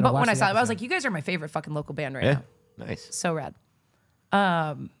because I know he's gonna but watch. when I the saw it, I was episode. like, you guys are my favorite fucking local band right yeah, now. nice. So rad.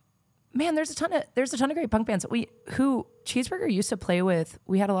 Man, there's a ton of great punk bands. Who Cheeseburger used to play with.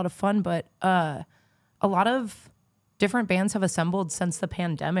 We had a lot of fun, but a lot of different bands have assembled since the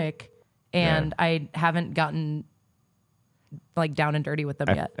pandemic, and I haven't gotten like down and dirty with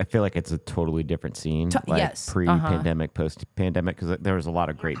them yet. I feel like it's a totally different scene. Like yes, pre-pandemic, post-pandemic, because there was a lot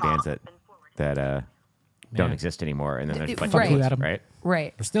of great bands that don't exist anymore, and then there's a bunch Right. of bands, Adam. right?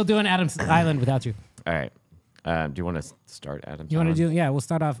 Right. we're still doing Adam's Island without you. All right. Do you want to start, Adam? You want to do? Yeah, we'll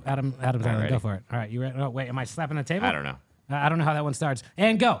start off Adam's Island. Alrighty. Go for it. All right, you ready? Oh wait, am I slapping the table? I don't know. I don't know how that one starts.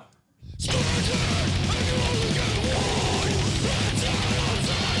 And go.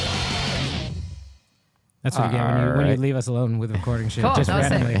 That's what you get when you Alright. leave us alone with recording shit. Cool, Just that was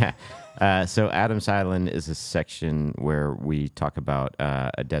sick. randomly. So Adam's Island is a section where we talk about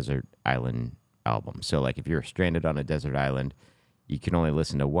a desert island album. So like if you're stranded on a desert island, you can only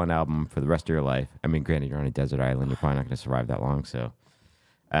listen to one album for the rest of your life. I mean, granted, you're on a desert island, you're probably not going to survive that long. So,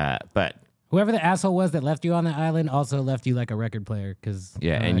 but Whoever the asshole was that left you on the island also left you like a record player. Cause,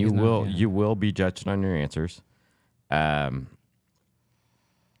 Yeah, and you will be judged on your answers.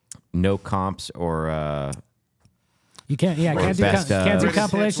 No comps or you can't. Yeah, can't do, best can't do Greatest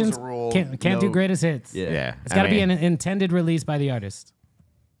compilations. hits was a rule. Can't do No- greatest hits. yeah. It's got to be an intended release by the artist.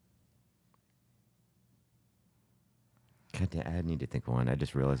 God damn, I need to think of one. I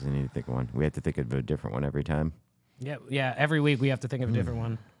just realized I need to think of one. We have to think of a different one every time. Yeah. Every week we have to think of a different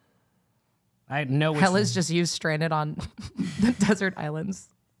one. I know. Hell is just you stranded on the desert islands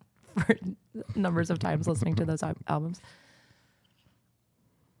for numbers of times listening to those albums.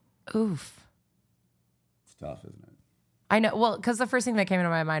 Oof. It's tough, isn't it? I know. Well, because the first thing that came into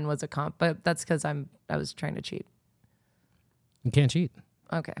my mind was a comp, but that's because I was trying to cheat. You can't cheat.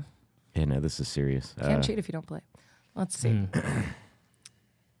 Okay. Yeah, no, this is serious. Can't cheat if you don't play. Let's see.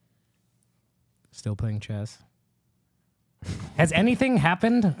 Still playing chess. Has anything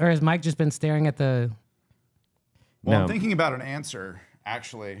happened, or has Mike just been staring at the? Well, No. I'm thinking about an answer,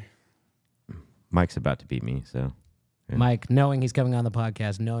 actually. Mike's about to beat me, so yeah. Mike, knowing he's coming on the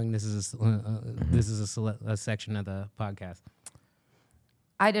podcast, knowing this is a section of the podcast.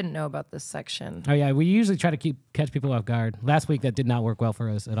 I didn't know about this section. Oh yeah, we usually try to catch people off guard. Last week that did not work well for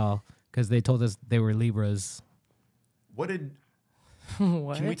us at all because they told us they were Libras. What did?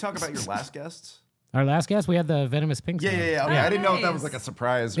 What? Can we talk about your last guests? Our last guest, we had the venomous pink. Yeah. song. Okay. I didn't know if that nice. was like a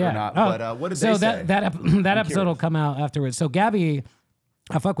surprise Yeah. or not. Oh, But what did so they say? that episode curious. will come out afterwards. So Gabby,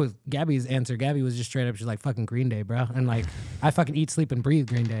 I fuck with Gabby's answer. Gabby was just straight up, she's like, fucking Green Day, bro. And like, I fucking eat, sleep, and breathe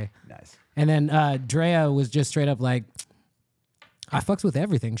Green Day. Nice. And then Drea was just straight up like, I fucks with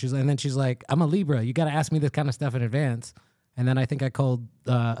everything. And then she's like, I'm a Libra. You got to ask me this kind of stuff in advance. And then I think I called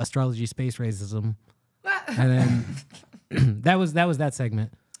astrology space racism. And then that was that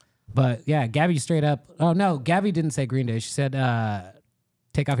segment. But yeah, Gabby straight up. Oh no, Gabby didn't say Green Day. She said,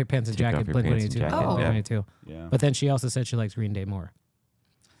 take off your pants and Take off jacket, your Blink pants and 182. jacket, Oh. yeah. 182. Yeah. But then she also said she likes Green Day more.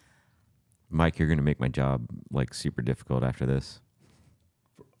 Mike, you're gonna make my job like super difficult after this.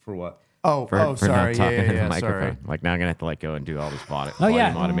 For what? Oh, For sorry. not talking Yeah, to the yeah, microphone. sorry. Like now I'm gonna have to like go and do all this volume Oh,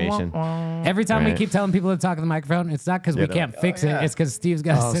 yeah. automation. Every time we Right. keep telling people to talk to the microphone, it's not because we Yeah, they're can't like, fix yeah. it. It's because Steve's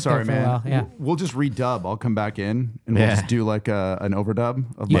got to Oh, sit sorry, there for man. a while. Yeah. We'll just redub. I'll come back in and we'll Yeah. just do like an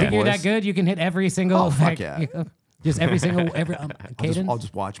overdub of You my think you're voice. that good? You can hit every single. Oh, fuck yeah. Just every single cadence. I'll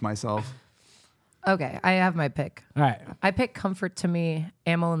just watch myself. Okay, I have my pick. All right. I pick Comfort to Me,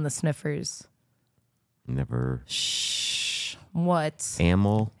 Amyl and the Sniffers. Never Shh. What?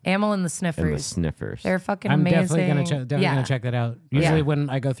 Amyl Amyl and the and the Sniffers. sniffers. They're fucking I'm amazing. definitely gonna check that out. Usually Yeah. when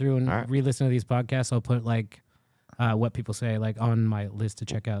I go through and All right. re-listen to these podcasts, I'll put like what people say like on my list to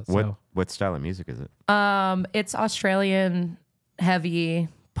check out. What So what style of music is it? It's Australian, heavy,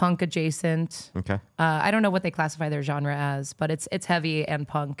 punk adjacent. Okay. I don't know what they classify their genre as, but it's heavy and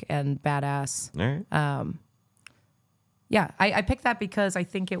punk and badass. All right. Yeah, I picked that because I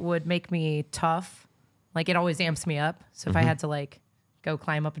think it would make me tough. Like it always amps me up. So if I had to like go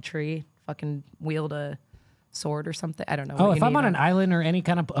climb up a tree, fucking wield a sword or something, I don't know. oh, what if you I'm need on an island or any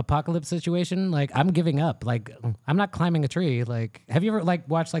kind of apocalypse situation, like I'm giving up. Like I'm not climbing a tree. Like have you ever like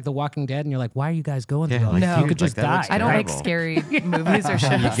watched like The Walking Dead and you're like, why are you guys going through all this? No. You could dude, just like, that die. looks I don't like terrible. scary movies or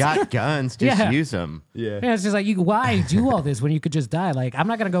shit. You got guns, just Yeah. use them. Yeah. Yeah, it's just like why do all this when you could just die? Like I'm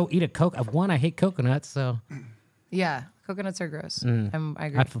not gonna go eat a coke. One, I hate coconuts, so Yeah, coconuts are gross. I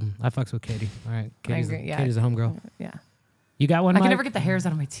agree. I fucks with Katie. All right, Katie's, agree, yeah. Katie's a homegirl. Yeah, You got one? I can Mike? never get the hairs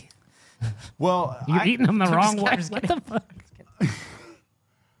out of my teeth. Well, You're eating them the wrong way. I'm just What the fuck?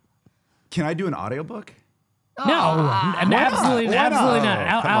 can I do an audiobook? No, absolutely, Why not? absolutely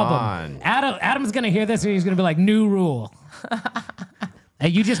not. Come Album. on. Adam's gonna hear this and he's gonna be like, "New rule." Hey,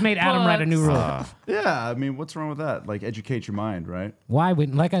 you just made Adam write a new rule. Yeah. I mean, what's wrong with that? Like, educate your mind, right? Why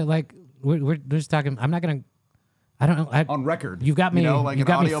would we're just talking? I'm not gonna. I don't know. On record. You've got me- You know, like you've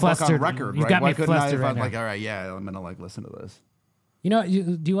an got me audiobook on flustered. record, You've right? got Why me couldn't I, flustered if right I'm now. like, all right, yeah, I'm gonna like listen to this. You know,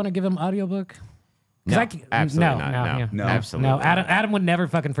 do you want to give him audiobook? 'Cause No, I c- absolutely no, not. no, No, yeah. No. absolutely. No, not. Adam would never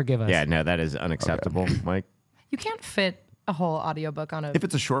fucking forgive us. Yeah, no, that is unacceptable, Mike. You can't fit a whole audiobook on a. If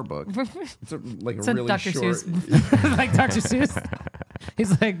it's a short book, it's like It's a a really Dr. short. Seuss. Like Dr. Seuss.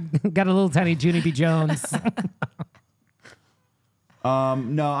 He's like got a little tiny Junie B. Jones.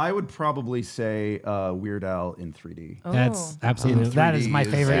 No, I would probably say Weird Al in 3D. That's Oh. absolutely. That is 3D my is-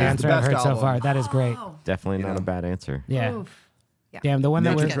 favorite is the answer I've best heard so album. far. That is great. Definitely not know. a bad answer. Yeah. Oof. Yeah. Damn, the one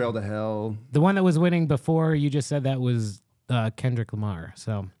that Nature was Trail to Hell. the one that was winning before you just said that was Kendrick Lamar.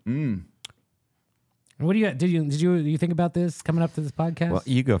 So, what do you did you think about this coming up to this podcast? Well,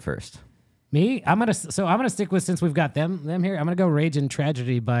 you go first. Me, I'm gonna stick with since we've got them here. I'm gonna go Rage and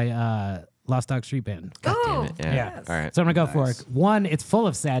Tragedy by Lost Dog Street Band. Damn it. Yeah. Yeah. All right. So I'm gonna go for it. One, it's full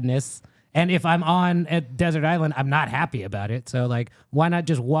of sadness, And if I'm on a desert island, I'm not happy about it. So like, why not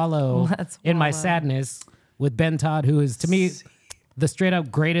just wallow Let's in my wallow. sadness with Ben Todd, who is to me the straight up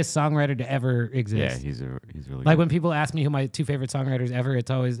greatest songwriter to ever exist. Yeah, he's really Like good. when people ask me who my two favorite songwriters ever, it's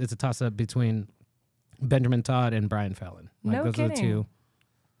a toss up between Benjamin Todd and Brian Fallon. Like No those are the kidding. two.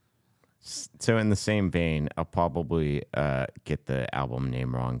 So in the same vein, I'll probably get the album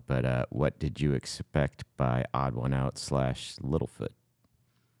name wrong, but What Did You Expect by Odd One Out / Littlefoot?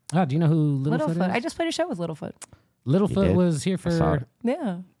 Oh, do you know who Littlefoot Littlefoot. is? I just played a show with Littlefoot. Littlefoot did? was here I saw for. it.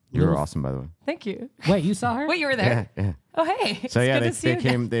 Yeah. You were Little- awesome, by the way. Thank you. Wait, you saw her? Wait, you were there? Yeah. Oh, hey. So It's yeah, good to see they you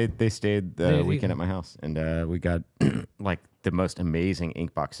again. came. They stayed the They- weekend at my house, and we got like the most amazing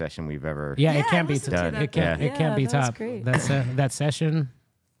Inkbox session we've ever. Yeah, Yeah, it can't I be. listened to that. It can't. Yeah, It can't be that was top. great. That session.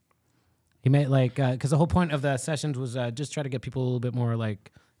 He made like because the whole point of the sessions was just try to get people a little bit more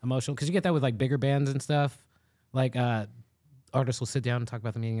like emotional because you get that with like bigger bands and stuff. Like artists will sit down and talk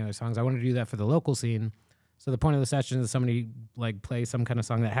about the meaning of their songs. I wanted to do that for the local scene. So the point of the session is somebody like play some kind of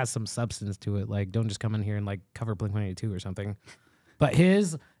song that has some substance to it. Like don't just come in here and like cover Blink-182 or something. But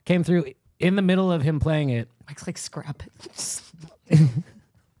his came through in the middle of him playing it. Mike's like, scrap it.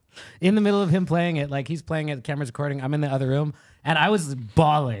 In the middle of him playing it, like he's playing it, the camera's recording, I'm in the other room, and I was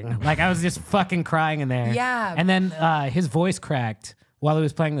bawling. Like I was just fucking crying in there. Yeah. And then his voice cracked while he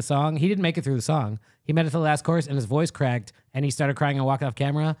was playing the song. He didn't make it through the song. He made it to the last chorus, and his voice cracked, and he started crying and walked off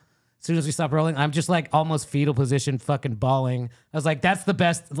camera. As soon as we stopped rolling, I'm just like almost fetal position, fucking bawling. I was like, that's the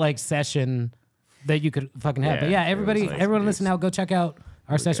best like session that you could fucking have. Yeah, But yeah, it was, everybody, like, everyone it listen was now. Go check out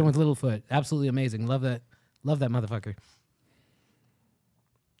our session good. with Littlefoot. Absolutely amazing. Love that motherfucker.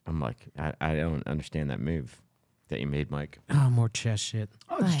 I'm like, I don't understand that move that you made, Mike. Oh, more chest shit.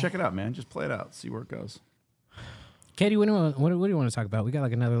 Oh, just check it out, man. Just play it out. See where it goes. Katie, what do you want to talk about? We got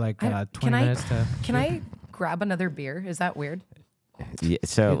like another 20 minutes to. Can I grab another beer? Is that weird? Yeah,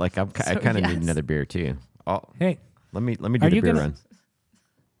 so like I kind of need yes. another beer too. Oh, Hey, let me do Are the you beer gonna- run.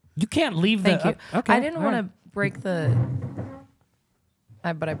 you can't leave Thank the. you. Okay, I didn't all want right. to break the.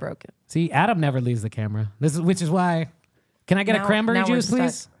 But I broke it. See, Adam never leaves the camera. Which is why. Can I get a Now- cranberry now we're juice, stuck.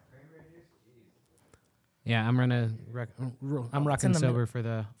 please? Yeah, I'm rocking in the sober for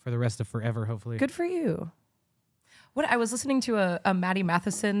the rest of forever, hopefully. Good for you. What I was listening to a Matty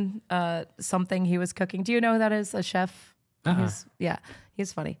Matheson something he was cooking. Do you know who that is? A chef.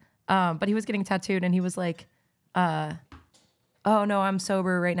 He's funny. But he was getting tattooed, and he was like, "Oh no, I'm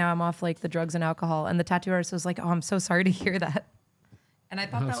sober right now. I'm off like the drugs and alcohol." And the tattoo artist was like, "Oh, I'm so sorry to hear that." And I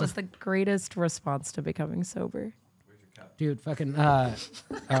thought that was the greatest response to becoming sober. Dude, fucking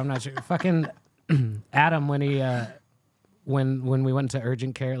I'm not sure. Fucking Adam when he when we went to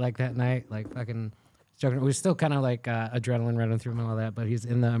urgent care like that night, like fucking joking. We were still kind of like adrenaline running through him and all that, but he's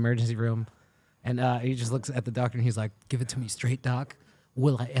in the emergency room and he just looks at the doctor and he's like, "Give it to me straight, doc.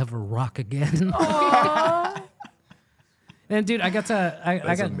 Will I ever rock again?" And dude, I got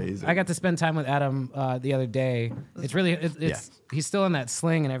to spend time with Adam the other day. It's really he's still in that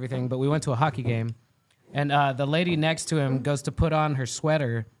sling and everything, but we went to a hockey game. And the lady next to him goes to put on her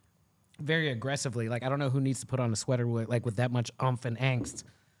sweater very aggressively. Like, I don't know who needs to put on a sweater with that much oomph and angst.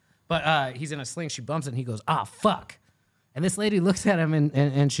 But he's in a sling. She bumps it, and he goes, "Ah, fuck." And this lady looks at him,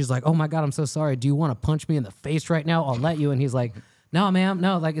 and she's like, "Oh, my God, I'm so sorry. Do you want to punch me in the face right now? I'll let you." And he's like, "No, ma'am.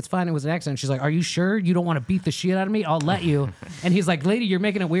 No, like, it's fine. It was an accident." She's like, "Are you sure you don't want to beat the shit out of me? I'll let you." And he's like, "Lady, you're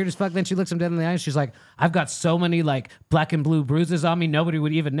making it weird as fuck." Then she looks him dead in the eyes. She's like, "I've got so many, like, black and blue bruises on me, nobody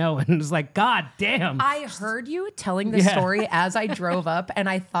would even know." And it's like, God damn. I heard you telling this Yeah. story as I drove up, and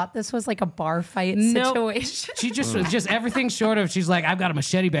I thought this was like a bar fight No. situation. She just everything short of, she's like, "I've got a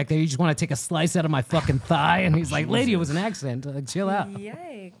machete back there. You just want to take a slice out of my fucking thigh." And he's like, "Lady, it was an accident. Like, chill out."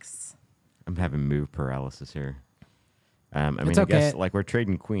 Yikes. I'm having move paralysis here. I mean, It's I guess okay. like we're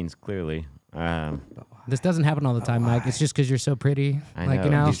trading queens clearly. This doesn't happen all the time, Mike. It's just because you're so pretty. I Like, know.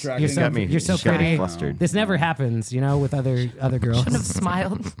 you know, He's you're he's so, got me, you're so he's got me pretty. flustered. This never happens, you know, with other girls. Shouldn't have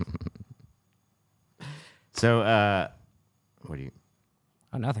smiled. So, what do you?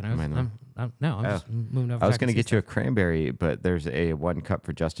 Oh, nothing. Am I in I'm just moving over. I was going to get you a cranberry, but there's a 1 cup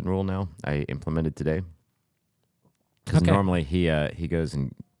for Justin rule now. I implemented today. Because Okay. normally he goes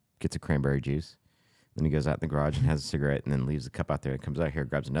and gets a cranberry juice, then he goes out in the garage and has a cigarette, and then leaves the cup out there. And comes out here,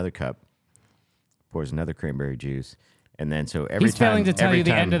 grabs another cup, pours another cranberry juice, and then so every He's time, failing to tell every you the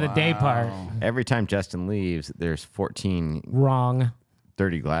time, end of the day part. Every time Justin leaves, there's 14 Wrong.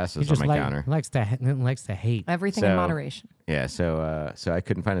 dirty He glasses just on my counter. likes to hate. Everything in So- moderation. Yeah, so I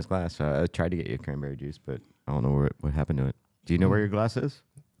couldn't find his glass. So I tried to get you a cranberry juice, but I don't know what happened to it. Do you know where your glass is?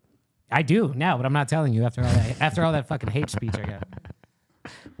 I do now, but I'm not telling you after all that fucking hate speech I got.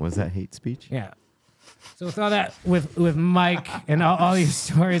 Was that hate speech? Yeah. So with all that, with Mike and all these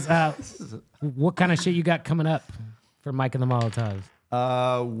stories, what kind of shit you got coming up for Mike and the Molotovs?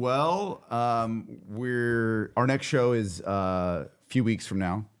 Our next show is a few weeks from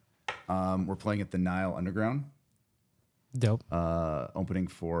now. We're playing at the Nile Underground. Dope. Opening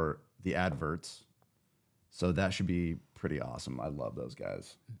for the Adverts. So that should be pretty awesome. I love those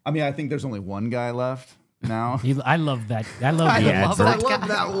guys. I mean, I think there's only one guy left now. I love that. I love the Adverts. I love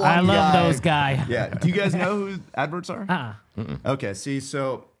that one I love guy. those guys. Yeah. Do you guys know who Adverts are? Uh-uh. Okay. See,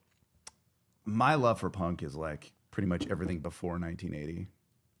 so my love for punk is like pretty much everything before 1980.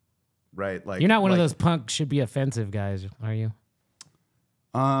 Right? Like You're not one of those punk should be offensive guys, are you?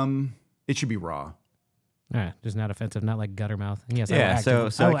 It should be raw. All right, just not offensive, not like Guttermouth. And yes, Yeah,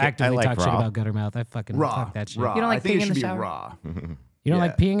 I will actively like talk shit raw. about Guttermouth. I fucking Raw. fuck that shit. Raw. You don't like I think peeing it in should the be shower? raw. You don't Yeah.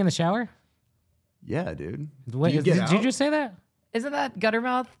 like peeing in the shower? Yeah, dude. What, Do you did get you out? just say that? Isn't that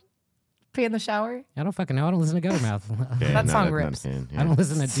Guttermouth pee in the shower? I don't fucking know. I don't listen to Guttermouth. Yeah, That song not rips. him, I don't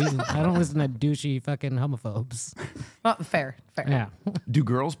listen to douchey fucking homophobes. Oh, fair. Yeah. Do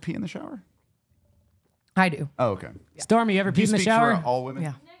girls pee in the shower? I do. Oh, okay. Stormy, you ever Do you peed in the speak shower? for all women?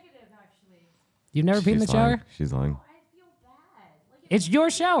 Yeah. You've never peed in the She's lying. shower? She's lying. I feel bad. Like It's your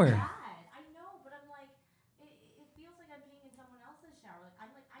shower. bad. I know, but I'm like, it feels like I'm peeing in someone else's shower. Like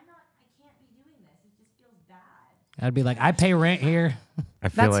I'm I can't be doing this. It just feels bad. I'd be like, I pay rent here. I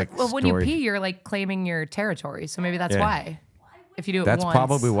feel That's like well, when you story- pee, you're like claiming your territory. So maybe that's Yeah. why. If you do it That's once.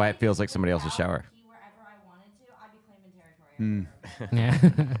 probably why it feels like somebody else's shower. Pee wherever I wanted to. I'd be claiming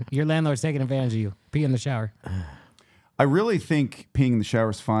territory. Yeah. Your landlord's taking advantage of you. Pee in the shower. I really think peeing in the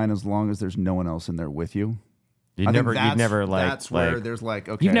shower is fine as long as there's no one else in there with you. You I think never like that's where like there's like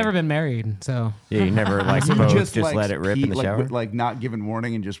okay. You've never been married, so yeah, you never like You spoke, just, just like, let it rip pee, in the like, shower. like not given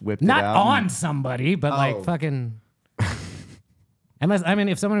warning and just whipped not it out. on somebody, but Oh. like fucking. Unless I mean,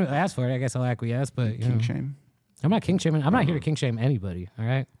 if someone asks for it, I guess I'll acquiesce. But you know, King shame. I'm not king shaming. I'm not here to king shame anybody. All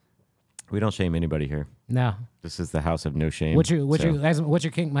right. We don't shame anybody here. No. This is the house of no shame. What's your so- what's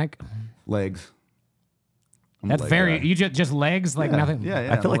your kink, Mike? Legs. I'm a That's leg very guy. you just legs like yeah, nothing.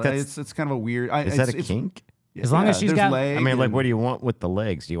 Yeah, I feel like it's kind of a weird. Is that a kink? As long as she's there's got- leg I mean, like, and- what do you want with the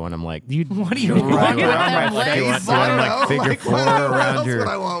legs? Do you want them like You what do you right want? with around them my legs? legs? I Do you want don't like figure four around your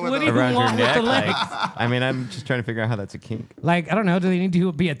What do you around your want with neck? the legs? Like, I mean, I'm just trying to figure out how that's a kink. Like I don't know. Do they need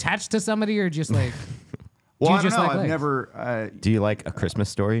to be attached to somebody or just like? Well, you I don't just know. like I've legs? never. Do you like A Christmas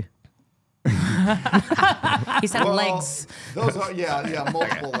Story? He said legs. Those are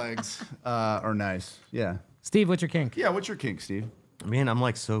multiple legs are nice. Yeah. Steve, what's your kink? Yeah. What's your kink, Steve? Man, I'm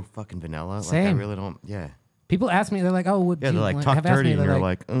like so fucking vanilla. Like, I Same. really don't. Yeah. People ask me, they're like, "Oh, what?" Yeah, they're like, talk have asked dirty, me, and they're you're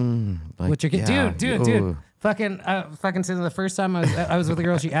like, "What's your kink?" yeah, Dude. ooh. Fucking since the first time I was with a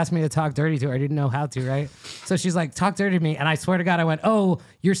girl, she asked me to talk dirty to her. I didn't know how to, right? So she's like, "Talk dirty to me," and I swear to God, I went, "Oh,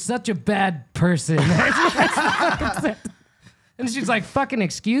 you're such a bad person." And she's like, "Fucking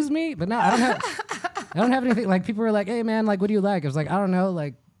excuse me," but no, I don't have anything. Like people were like, "Hey man, like what do you like?" I was like, "I don't know,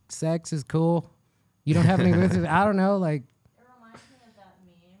 like sex is cool." You don't have any. I don't know, like. It reminds me of that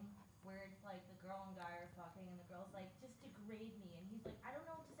meme where it's like the girl and guy are fucking and the girl's like, just degrade me. And he's like, I don't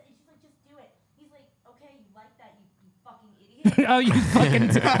know what to say. She's like, just do it. He's like, okay, you like that, you fucking idiot. Oh, you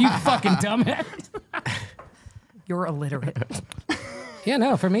fucking dumbass. You're illiterate. Yeah,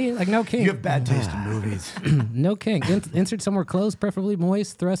 no, for me, like no kink. You have bad taste in movies. No kink. Insert somewhere close, preferably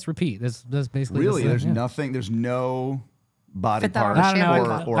moist, thrust, repeat. That's basically Really? this, There's yeah. nothing. There's no body Fit that on part a I don't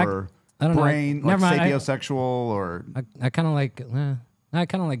know, or I don't know. brain, Never like mind, sapiosexual or. I kind of like. I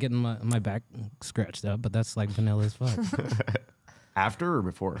kind of like getting my back scratched up, but that's like vanilla as fuck. After or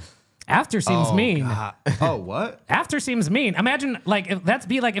before? After seems mean. Oh, what? After seems mean. Imagine like if that's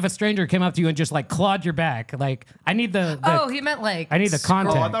be like if a stranger came up to you and just like clawed your back. Like I need the Oh, he meant like. I need the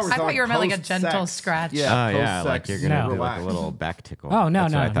context. I thought you were meant like a gentle post-sex. scratch. Yeah, Oh yeah, like post-sex. you're gonna do like relax. a little back tickle. Oh no,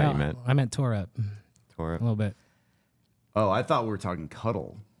 That's no, what I thought no. you meant. I meant tore up Tore a up. little bit. Oh, I thought we were talking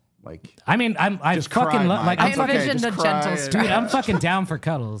cuddle. Like I mean, I just fucking cry, like Mike. I I'm fucking envisioned just a cry gentle and- scratch. dude. I'm fucking down for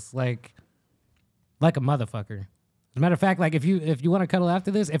cuddles, like a motherfucker. As a matter of fact, like if you want to cuddle after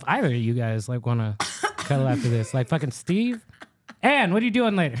this, if either of you guys like want to cuddle after this, like fucking Steve, Ann, what are you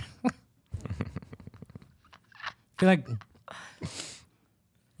doing later? Feel like, all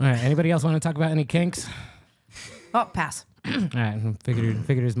right. Anybody else want to talk about any kinks? Oh, pass. All right,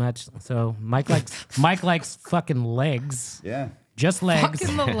 figured as much. So Mike likes fucking legs, yeah. just legs.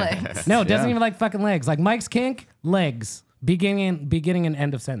 Fucking the legs. No, doesn't Yeah. even like fucking legs. Like Mike's kink, legs. Beginning and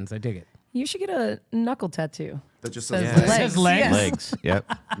end of sentence. I dig it. You should get a knuckle tattoo. That just Says says legs. Says legs. Yes. Legs.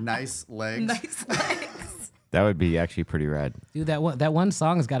 Yep. nice legs. Nice legs. That would be actually pretty rad. Dude, that one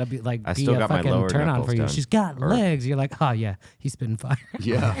song's got to be like I be still a got my fucking lower turn on knuckles for you. done. She's got Or- legs. You're like, oh yeah, he's spitting fire.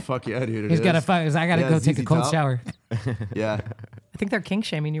 Yeah, fuck yeah, dude. He's got a fire. I gotta Yeah, go take a ZZ cold Top. shower. Yeah. I think they're kink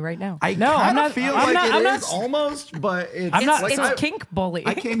shaming you right now. I No, I'm kinda not- feel I'm like not- it I'm is not- almost, but it's, I'm not- like, It's I, kink bully.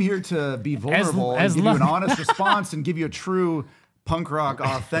 I came here to be vulnerable as and give you an long- honest response and give you a true punk rock,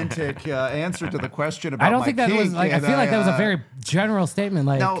 authentic answer to the question about I don't my think that was kink, like. I and feel like that was a uh, very general statement.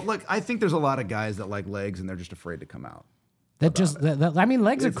 Like No, look, I think there's a lot of guys that like legs and they're just afraid to come out. that. Just I mean,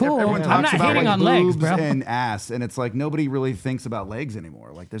 legs are It's- cool. Everyone I'm talks not about hating like on legs, boobs bro. and ass, and it's like nobody really thinks about legs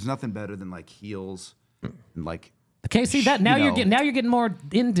anymore. Like, there's nothing better than like heels and like. Okay, see that now you you're know. getting more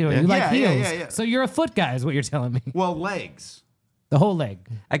into it. You like Yeah, heels, yeah, yeah. so you're a foot guy, is what you're telling me. Well, legs. The whole leg.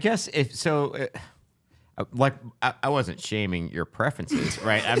 I guess if so, like I wasn't shaming your preferences,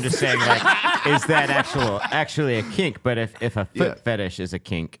 right? I'm just saying, like, is that actually a kink? But if a foot Yeah. fetish is a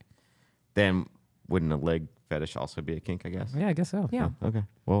kink, then wouldn't a leg fetish also be a kink? I guess. Yeah, I guess so. Yeah. Oh, okay.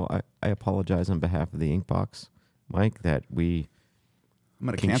 Well, I apologize on behalf of the Inkbox, Mike, that we. I'm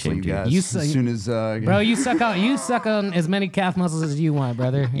gonna Kink cancel you shamed you. guys You as say- soon as. Bro, you suck on as many calf muscles as you want,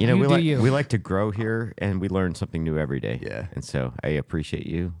 brother. You know, you. we like to grow here, and we learn something new every day. Yeah. And so I appreciate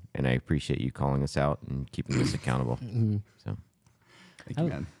you, and I appreciate you calling us out and keeping us accountable. So Thank you,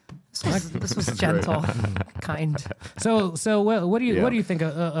 man. This was gentle, kind. So what do you Yeah. what do you think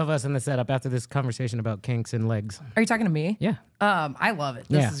of us in the setup after this conversation about kinks and legs? Are you talking to me? Yeah. I love it.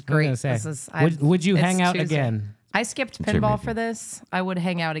 This Yeah, is I was great. gonna say. This is. Would you it's hang out Tuesday. again? I skipped What's your pinball making? for this. I would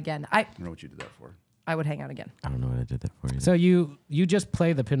hang out again. I don't know what you did that for. would hang out again. I don't know what I did that for you. So you just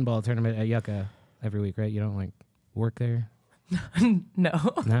play the pinball tournament at Yucca every week, right? You don't like work there? No.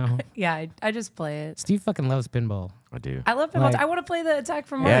 No. Yeah, I just play it. Steve fucking loves pinball. I do. I love pinball. Like- I want to play the Attack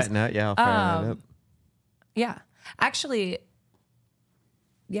from Yeah, Mars. I'll fire that up. Yeah. Actually,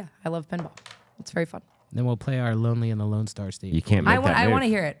 yeah, I love pinball. It's very fun. Then we'll play our Lonely in the Lone Star, Steve. You can't make that I move. want to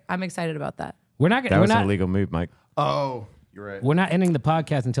hear it. I'm excited about that. We're not. That We're was an not. illegal move, Mike. Oh, you're right. We're not ending the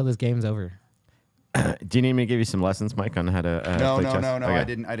podcast until this game's over. Do you need me to give you some lessons, Mike, on how to No, play no, chess? no, no.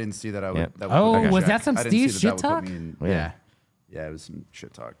 Okay. I didn't see that. I would. Yeah. That would Oh, put me in was check. that some I didn't see Steve's that shit that would talk? put me in- Yeah. yeah, yeah, it was some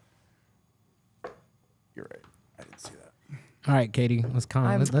shit talk. You're right. I didn't see that. All right, Katie, let's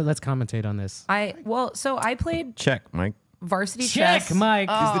commentate on this. So I played Check, Mike. varsity Check, chess. Mike.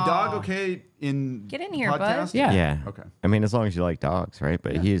 Is the dog okay in? Get in here, bud. podcast? Yeah. Yeah. Okay. I mean, as long as you like dogs, right?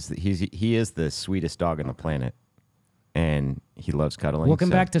 But he is the sweetest dog on the planet, and he loves cuddling. Welcome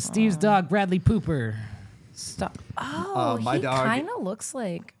so- back to Steve's dog, Bradley Pooper. Stop. Oh, my he dog- kind of looks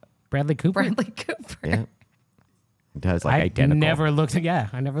like Bradley Cooper. Bradley Cooper. Yeah. It does like I identical. never looked at. Yeah,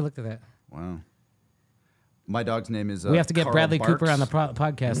 I never looked at that. Wow. My dog's name is. We have to get Carl Bradley Barks. Cooper on the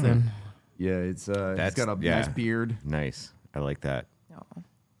podcast then. Yeah, it's. He's That's- got a yeah. nice beard. Nice. I like that. Oh.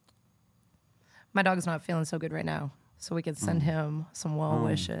 My dog's not feeling so good right now, so we could send him some well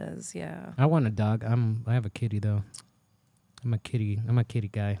wishes. Yeah. I want a dog. I have a kitty though. I'm a kitty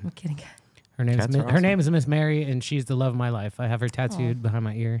guy. I'm kidding. Her name's Cats are her awesome. name is Miss Mary, and she's the love of my life. I have her tattooed behind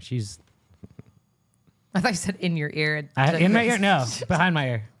my ear. She's I thought you said in your ear. in my ear. No, behind my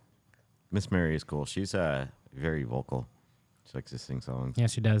ear. Miss Mary is cool. She's very vocal. She likes to sing songs. Yeah,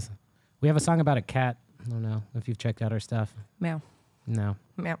 she does. We have a song about a cat. I don't know if you've checked out our stuff. Meow. No.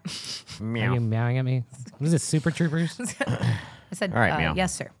 Meow. Are you meowing at me? What is it, Super Troopers? I said, All right, meow.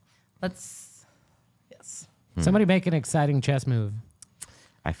 yes, sir. Let's. Yes. Somebody make an exciting chess move.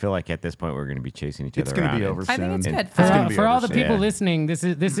 I feel like at this point we're going to be chasing each It's other going to around. be and- over I soon. think it's good. For, gonna be for all the over people soon. listening, this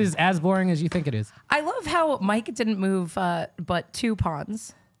is as boring as you think it is. I love how Mike didn't move but 2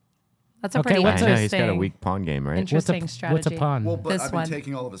 pawns. That's a Okay, pretty I what's know interesting. he's got a weak pawn game, right? Interesting What's strategy. a pawn? Well, but This I've been one.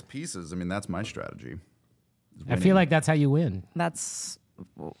 taking all of his pieces. I mean, that's my strategy. is I feel winning. like that's how you win. That's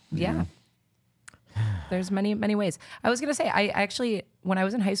yeah. There's many ways. I was gonna say I actually when I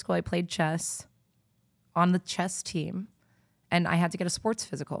was in high school I played chess on the chess team, and I had to get a sports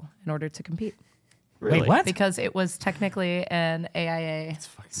physical in order to compete Wait, what? because it was technically an AIA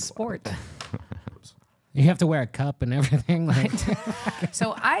sport. You have to wear a cup and everything. Like,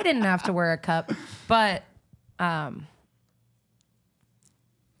 So I didn't have to wear a cup, but had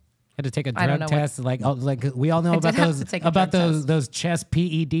to take a I don't drug know what- test. Like we all know I about did have those to take a drug test. those chess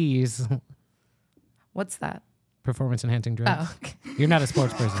PEDs, what's that? performance enhancing drugs. Oh, okay. You're not a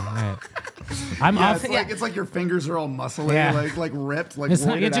sports person, all right? I'm Yeah, off. it's like your fingers are all muscly, Yeah. like ripped, like It's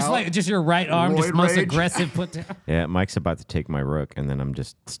not, roided it's just out. like just your right arm, just Roid most rage. aggressive put down. Yeah, Mike's about to take my rook, and then I'm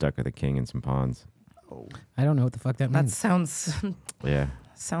just stuck with a king and some pawns. I don't know what the fuck that That means. sounds Yeah,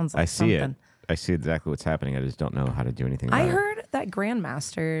 sounds like I see something. it. I see exactly what's happening. I just don't know how to do anything about I it. heard that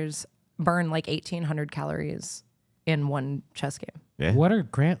grandmasters burn like 1,800 calories in one chess game. Yeah. What are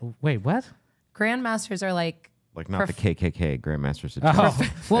Grant? Wait, what? Grandmasters are like not the KKK Grandmasters of Oh,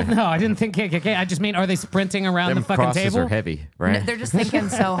 Chess. well, no, I didn't think KKK. I just mean, are they sprinting around Them the fucking crosses table? are heavy, right? they're just thinking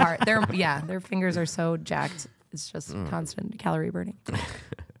so hard. Their fingers are so jacked. It's just constant calorie burning.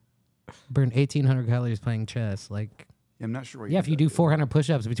 Burn 1,800 calories playing chess. Like, I'm not sure. yeah, if you do 400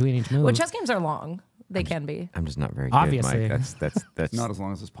 push-ups between each move. Well, chess games are long. They can be. I'm just not very Obviously. good, Mike. That's Not as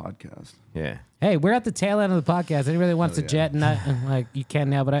long as this podcast. yeah. Hey, we're at the tail end of the podcast. Anybody that wants to jet, and like you can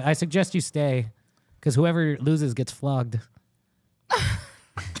now, but I suggest you stay because whoever loses gets flogged.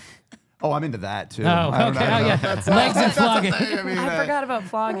 Oh, I'm into that too. Oh, I don't okay. know. Oh, yeah. Legs and flogging. I mean, I forgot about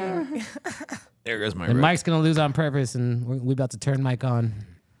flogging. There goes my And rook. Mike's gonna lose on purpose, and we're about to turn Mike on.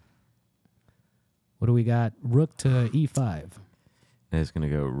 What do we got? Rook to E5. And it's gonna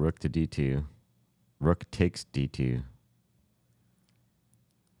go rook to D2. Rook takes D2,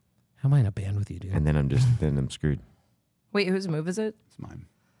 How am I in a band with you, dude? and then I'm screwed. Wait, whose move is it? It's mine.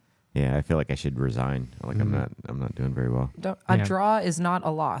 Yeah, I feel like I should resign. Like I'm not doing very well. A Yeah. draw is not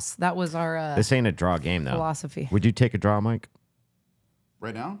a loss. That was our This ain't a draw game though. philosophy. Would you take a draw, Mike?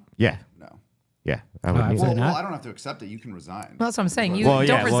 Right now? Yeah, No. yeah. I would. absolutely not. Well, I don't have to accept it. You can resign. Well, that's what I'm saying. You Well, don't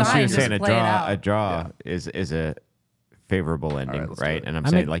yeah. resign. Well, so you're just saying a play it draw. out. A draw is a favorable ending, let's do right? it. And I'm I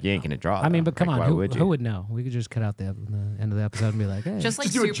saying mean- like you ain't gonna draw. I mean, though. but come Like, on, why would you? who would know? We could just cut out the end of the episode and be like, hey. Just like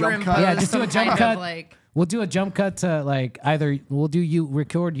Just do a jump superimpose cut. Yeah, just do a some jump kind cut. of like We'll do a jump cut to like either we'll do you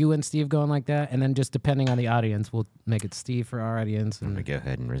record you and Steve going like that, and then just depending on the audience, we'll make it Steve for our audience. I'm And gonna go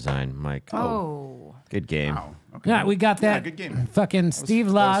ahead and resign, Mike. oh. Good game. Wow. Okay. yeah, we got Yeah, that. good game. Fucking Steve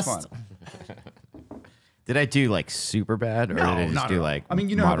That was lost. fun. Did I do like super bad, or No, did I just not do at all. like I mean,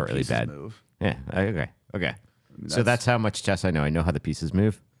 you know how the moderately pieces bad? move. Yeah. Okay. So that's- that's how much chess I know. I know how the pieces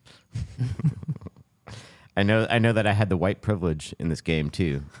move. I know that I had the white privilege in this game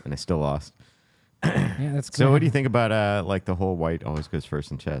too, and I still lost. Yeah, that's So what do you think about like the whole white always goes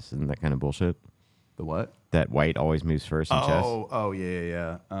first in chess? Isn't that kind of bullshit? The what? That white always moves first in chess. Oh,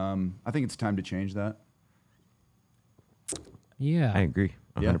 yeah. I think it's time to change that. Yeah, I agree,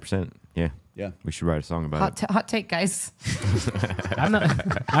 100%. Yeah. Yeah. We should write a song about it. Hot take, guys.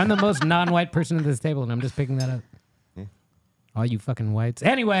 I'm the most non-white person at this table, and I'm just picking that up. Yeah. All you fucking whites.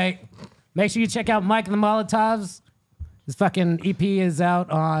 Anyway, make sure you check out Mike and the Molotovs. His fucking EP is out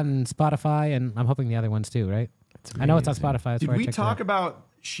on Spotify, and I'm hoping the other ones too, right? I know it's on Spotify. That's Did where I we checked it talk out. about?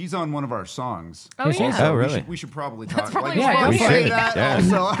 She's on one of our songs. Oh Yes, yes. yeah. Oh, We really? We should probably talk. probably why before we we say should. that,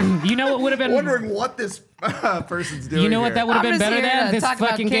 Yeah. also, You know what would have been? wondering what this person's doing. You know what here. that would have I'm been just better here than to this talk about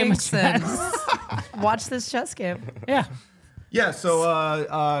fucking game of kinks chess. and watch this chess game. Yeah. Yeah,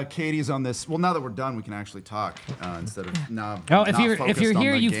 so Katie's on this. Well, now that we're done, we can actually talk instead of now. Oh, if you're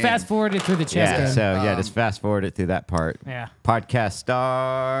here, you fast forward it through the chess Yeah. game. So yeah, just fast forward it through that part. Yeah. Podcast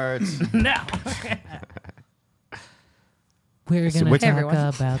starts. No. We're So gonna which- talk everyone.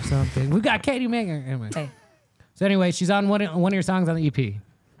 about something. We got Katie Manger. Anyway. Hey. So anyway, she's on one of your songs on the EP.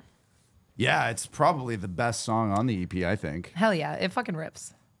 Yeah, it's probably the best song on the EP. I think. Hell yeah, it fucking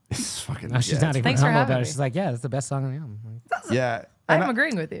rips. It's fucking. No, she's yeah, not it's- even Thanks for humble having about it. me. She's like, yeah, it's the best song on the album. Like, Yeah, I'm and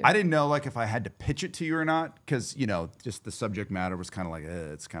agreeing with you. I didn't know like if I had to pitch it to you or not because just the subject matter was kind of like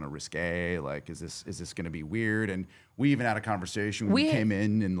it's kind of risque. Like, is this going to be weird? And we even had a conversation when we We- came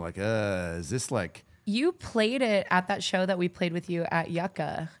in and like, is this like? You played it at that show that we played with you at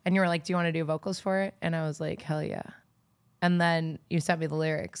Yucca, and you were like, "Do you want to do vocals for it?" And I was like, "Hell yeah!" And then you sent me the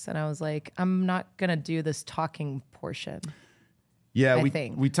lyrics, and I was like, "I'm not gonna do this talking portion," Yeah, I we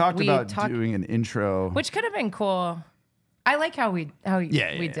think. we talked We about talked- doing an intro. which could have been cool. I like how we Yeah,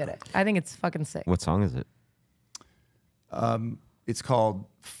 did it. I think it's fucking sick. What song is it? It's called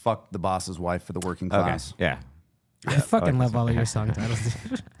 "Fuck the Boss's Wife" for the working class. Yeah. I fucking love all of your song titles.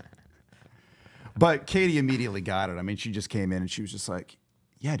 But Katie immediately got it. I mean, she just came in and she was just like,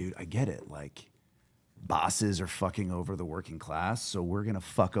 "Yeah, dude, I get it. Like, bosses are fucking over the working class, so we're gonna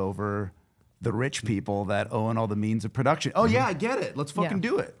fuck over the rich people that own all the means of production." Oh yeah, I get it. Let's fucking Yeah.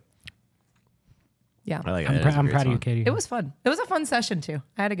 do it. Yeah, I like I'm, it. I'm proud of you, Katie. it was fun. It was a fun session too.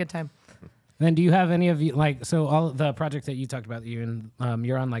 I had a good time. Then do you have any of you like so all of the projects that you talked about that you and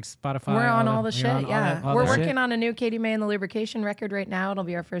you're on like Spotify? We're on all the you're on shit. Yeah, all we're the working shit? on a new Katie May and the Lubrication record right now. It'll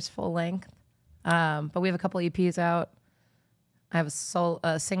be our first full length. But we have a couple EPs out. I have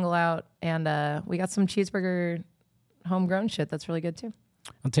a single out, and we got some cheeseburger homegrown shit that's really good too.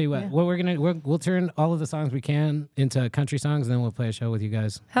 I'll tell you what. Yeah. What we'll turn all of the songs we can into country songs, and then we'll play a show with you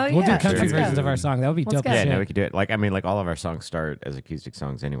guys. Hell We'll yeah. do country Let's go. versions of our song. That would be Let's dope. go. as Yeah, shit. no, we could do it. Like, I mean, like all of our songs start as acoustic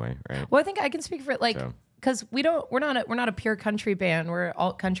songs anyway, right? Well, I think I can speak for like So. because we're not a pure country band. We're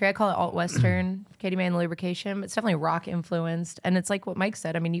alt country. I call it alt western. Katie May and the Lubrication. It's definitely rock influenced, and it's like what Mike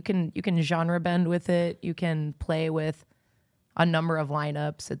said. I mean, you can genre bend with it. You can play with a number of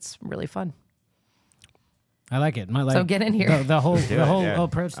lineups. It's really fun. I like it. My, like, So get in here. The whole yeah.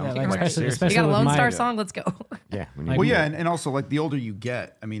 approach to that, like, Right. especially Seriously. You got a with Lone my, Star song? Let's go. Yeah. We Like- Well, yeah, and also like the older you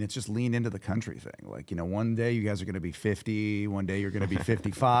get, I mean, it's just lean into the country thing. Like, one day you guys are going to be 50, one day you're going to be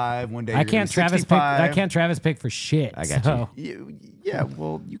 55, one day I you're can't gonna be Travis pick. I 65. can't Travis pick for shit. I got so, Yeah,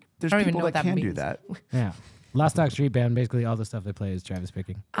 well, there's I don't even people know what that that can do means. that. Yeah. Lost Dog Street Band. Basically, all the stuff they play is Travis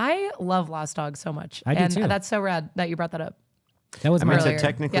picking. I love Lost Dog so much. I do and too. that's so rad that you brought that up. That was I my mean, so Earlier.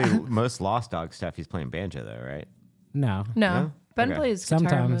 technically, Yeah. most Lost Dog stuff, he's playing banjo, though, right? no. No. No? Ben Okay. plays guitar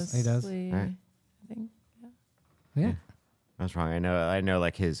Sometimes he does. mostly, Alright. I think. Yeah. I was wrong. I know,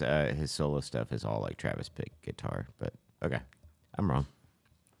 like his solo stuff is all like Travis pick guitar, but okay, I'm wrong.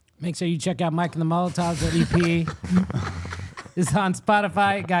 Make sure you check out Mike and the Molotovs. Their EP is on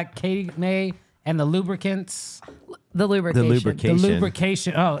Spotify. Got Katie May and the Lubricants. The lubrication. lubrication. The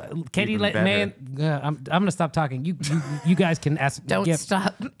lubrication. Oh, Katie Even better. May. I'm gonna stop talking. You guys can ask. Don't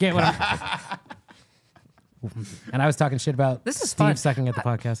stop. Get what I'm. And I was talking shit about This is Steve fun. sucking at the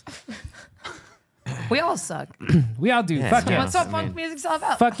podcast. We all suck. We all do. Fuck yeah. What's up, I funk mean- music's all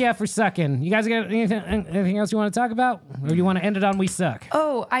about? Fuck yeah for sucking. You guys got anything else you want to talk about? Or you want to end it on we suck?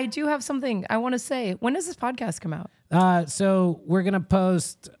 Oh, I do have something I want to say. When does this podcast come out? So we're going to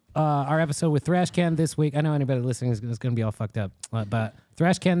post our episode with Thrash Can this week. I know anybody listening is going to be all fucked up. But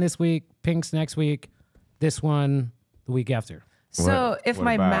Thrash Can this week, Pink's next week, this one the week after. So if what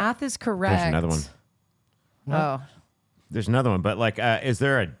my about- math is correct. There's another one. Oh, There's another one, but like, is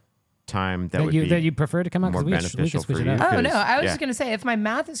there a time that would be that you prefer to come out? more Because we beneficial can switch for it you? up. Oh, no. 'Cause- I was yeah. just going to say, if my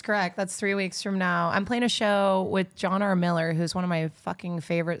math is correct, that's 3 weeks from now. I'm playing a show with John R. Miller, who's one of my fucking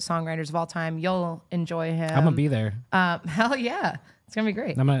favorite songwriters of all time. You'll enjoy him. I'm going to be there. Hell yeah. It's going to be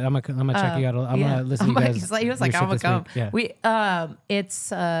great. I'm gonna check you out. I'm Yeah. gonna listen to you I'm like- guys. he's like- he was like, your I'm shit gonna this come. week. Yeah.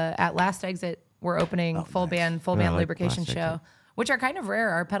 It's at Last Exit. We're opening full band I like lubrication Last show, Exit. which are kind of rare.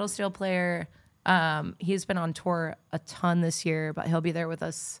 Our pedal steel player, he's been on tour a ton this year, but he'll be there with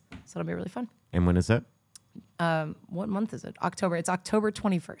us, so it'll be really fun. And when is that? What month is it? October. It's October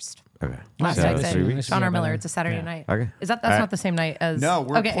 21st. Okay. Last So, Exit. 3 weeks? John R. Yeah, Miller. brother. It's a Saturday Yeah. night. Okay. That's Alright. not the same night as? No,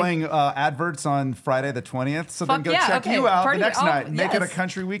 we're okay. playing adverts on Friday the 20th, so then Fuck go yeah, check okay. you out Party- the next oh, night. Make it a yes.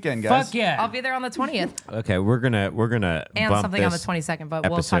 country weekend, guys. Fuck yeah. I'll be there on the 20th Okay, we're gonna and bump something on the this 22nd, but we'll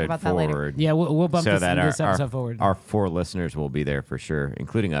talk episode about that later. forward. Yeah, we'll bump so this, that this episode forward. our 4 listeners will be there for sure,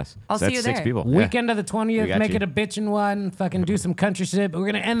 including us. I'll So see that's you 6 there. people. Yeah. Weekend of the 20th. got Make you. it a bitchin' one. Fucking do some country shit. But we're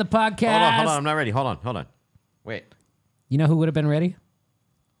gonna end the podcast. Hold on. I'm not ready. Hold on. Wait. You know who would have been ready?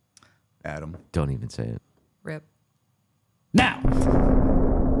 Adam. Don't even say it. Rip. Now.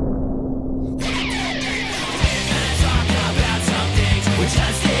 We're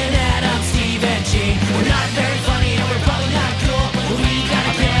Justin, Adam, Steve, and G. We're not very funny and we're probably not cool, but we got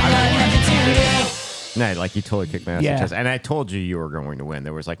a camera nothing to do. No, like you totally kicked my ass. Yeah. in the chest. And I told you were going to win.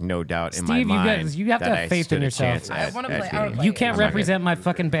 There was like no doubt in Steve, you my mind. guys- you have to that have I faith stood in a yourself. chance I at- wanna at play- I beating wanna you. play. You can't I'm not represent my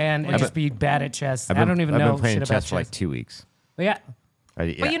fucking band and I've just been- be bad at chess. I've I been- don't even I've know been playing shit about chess for like chess. 2 weeks. But yeah.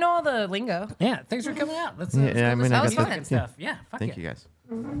 Yeah. But you know all the lingo. Yeah, thanks for coming out. Let's, Yeah, let's I go mean, listen I to guess some that- fucking stuff. Yeah, fuck Thank yeah. you guys.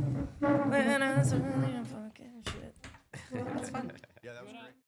 Man, that's really fucking shit. That's fun.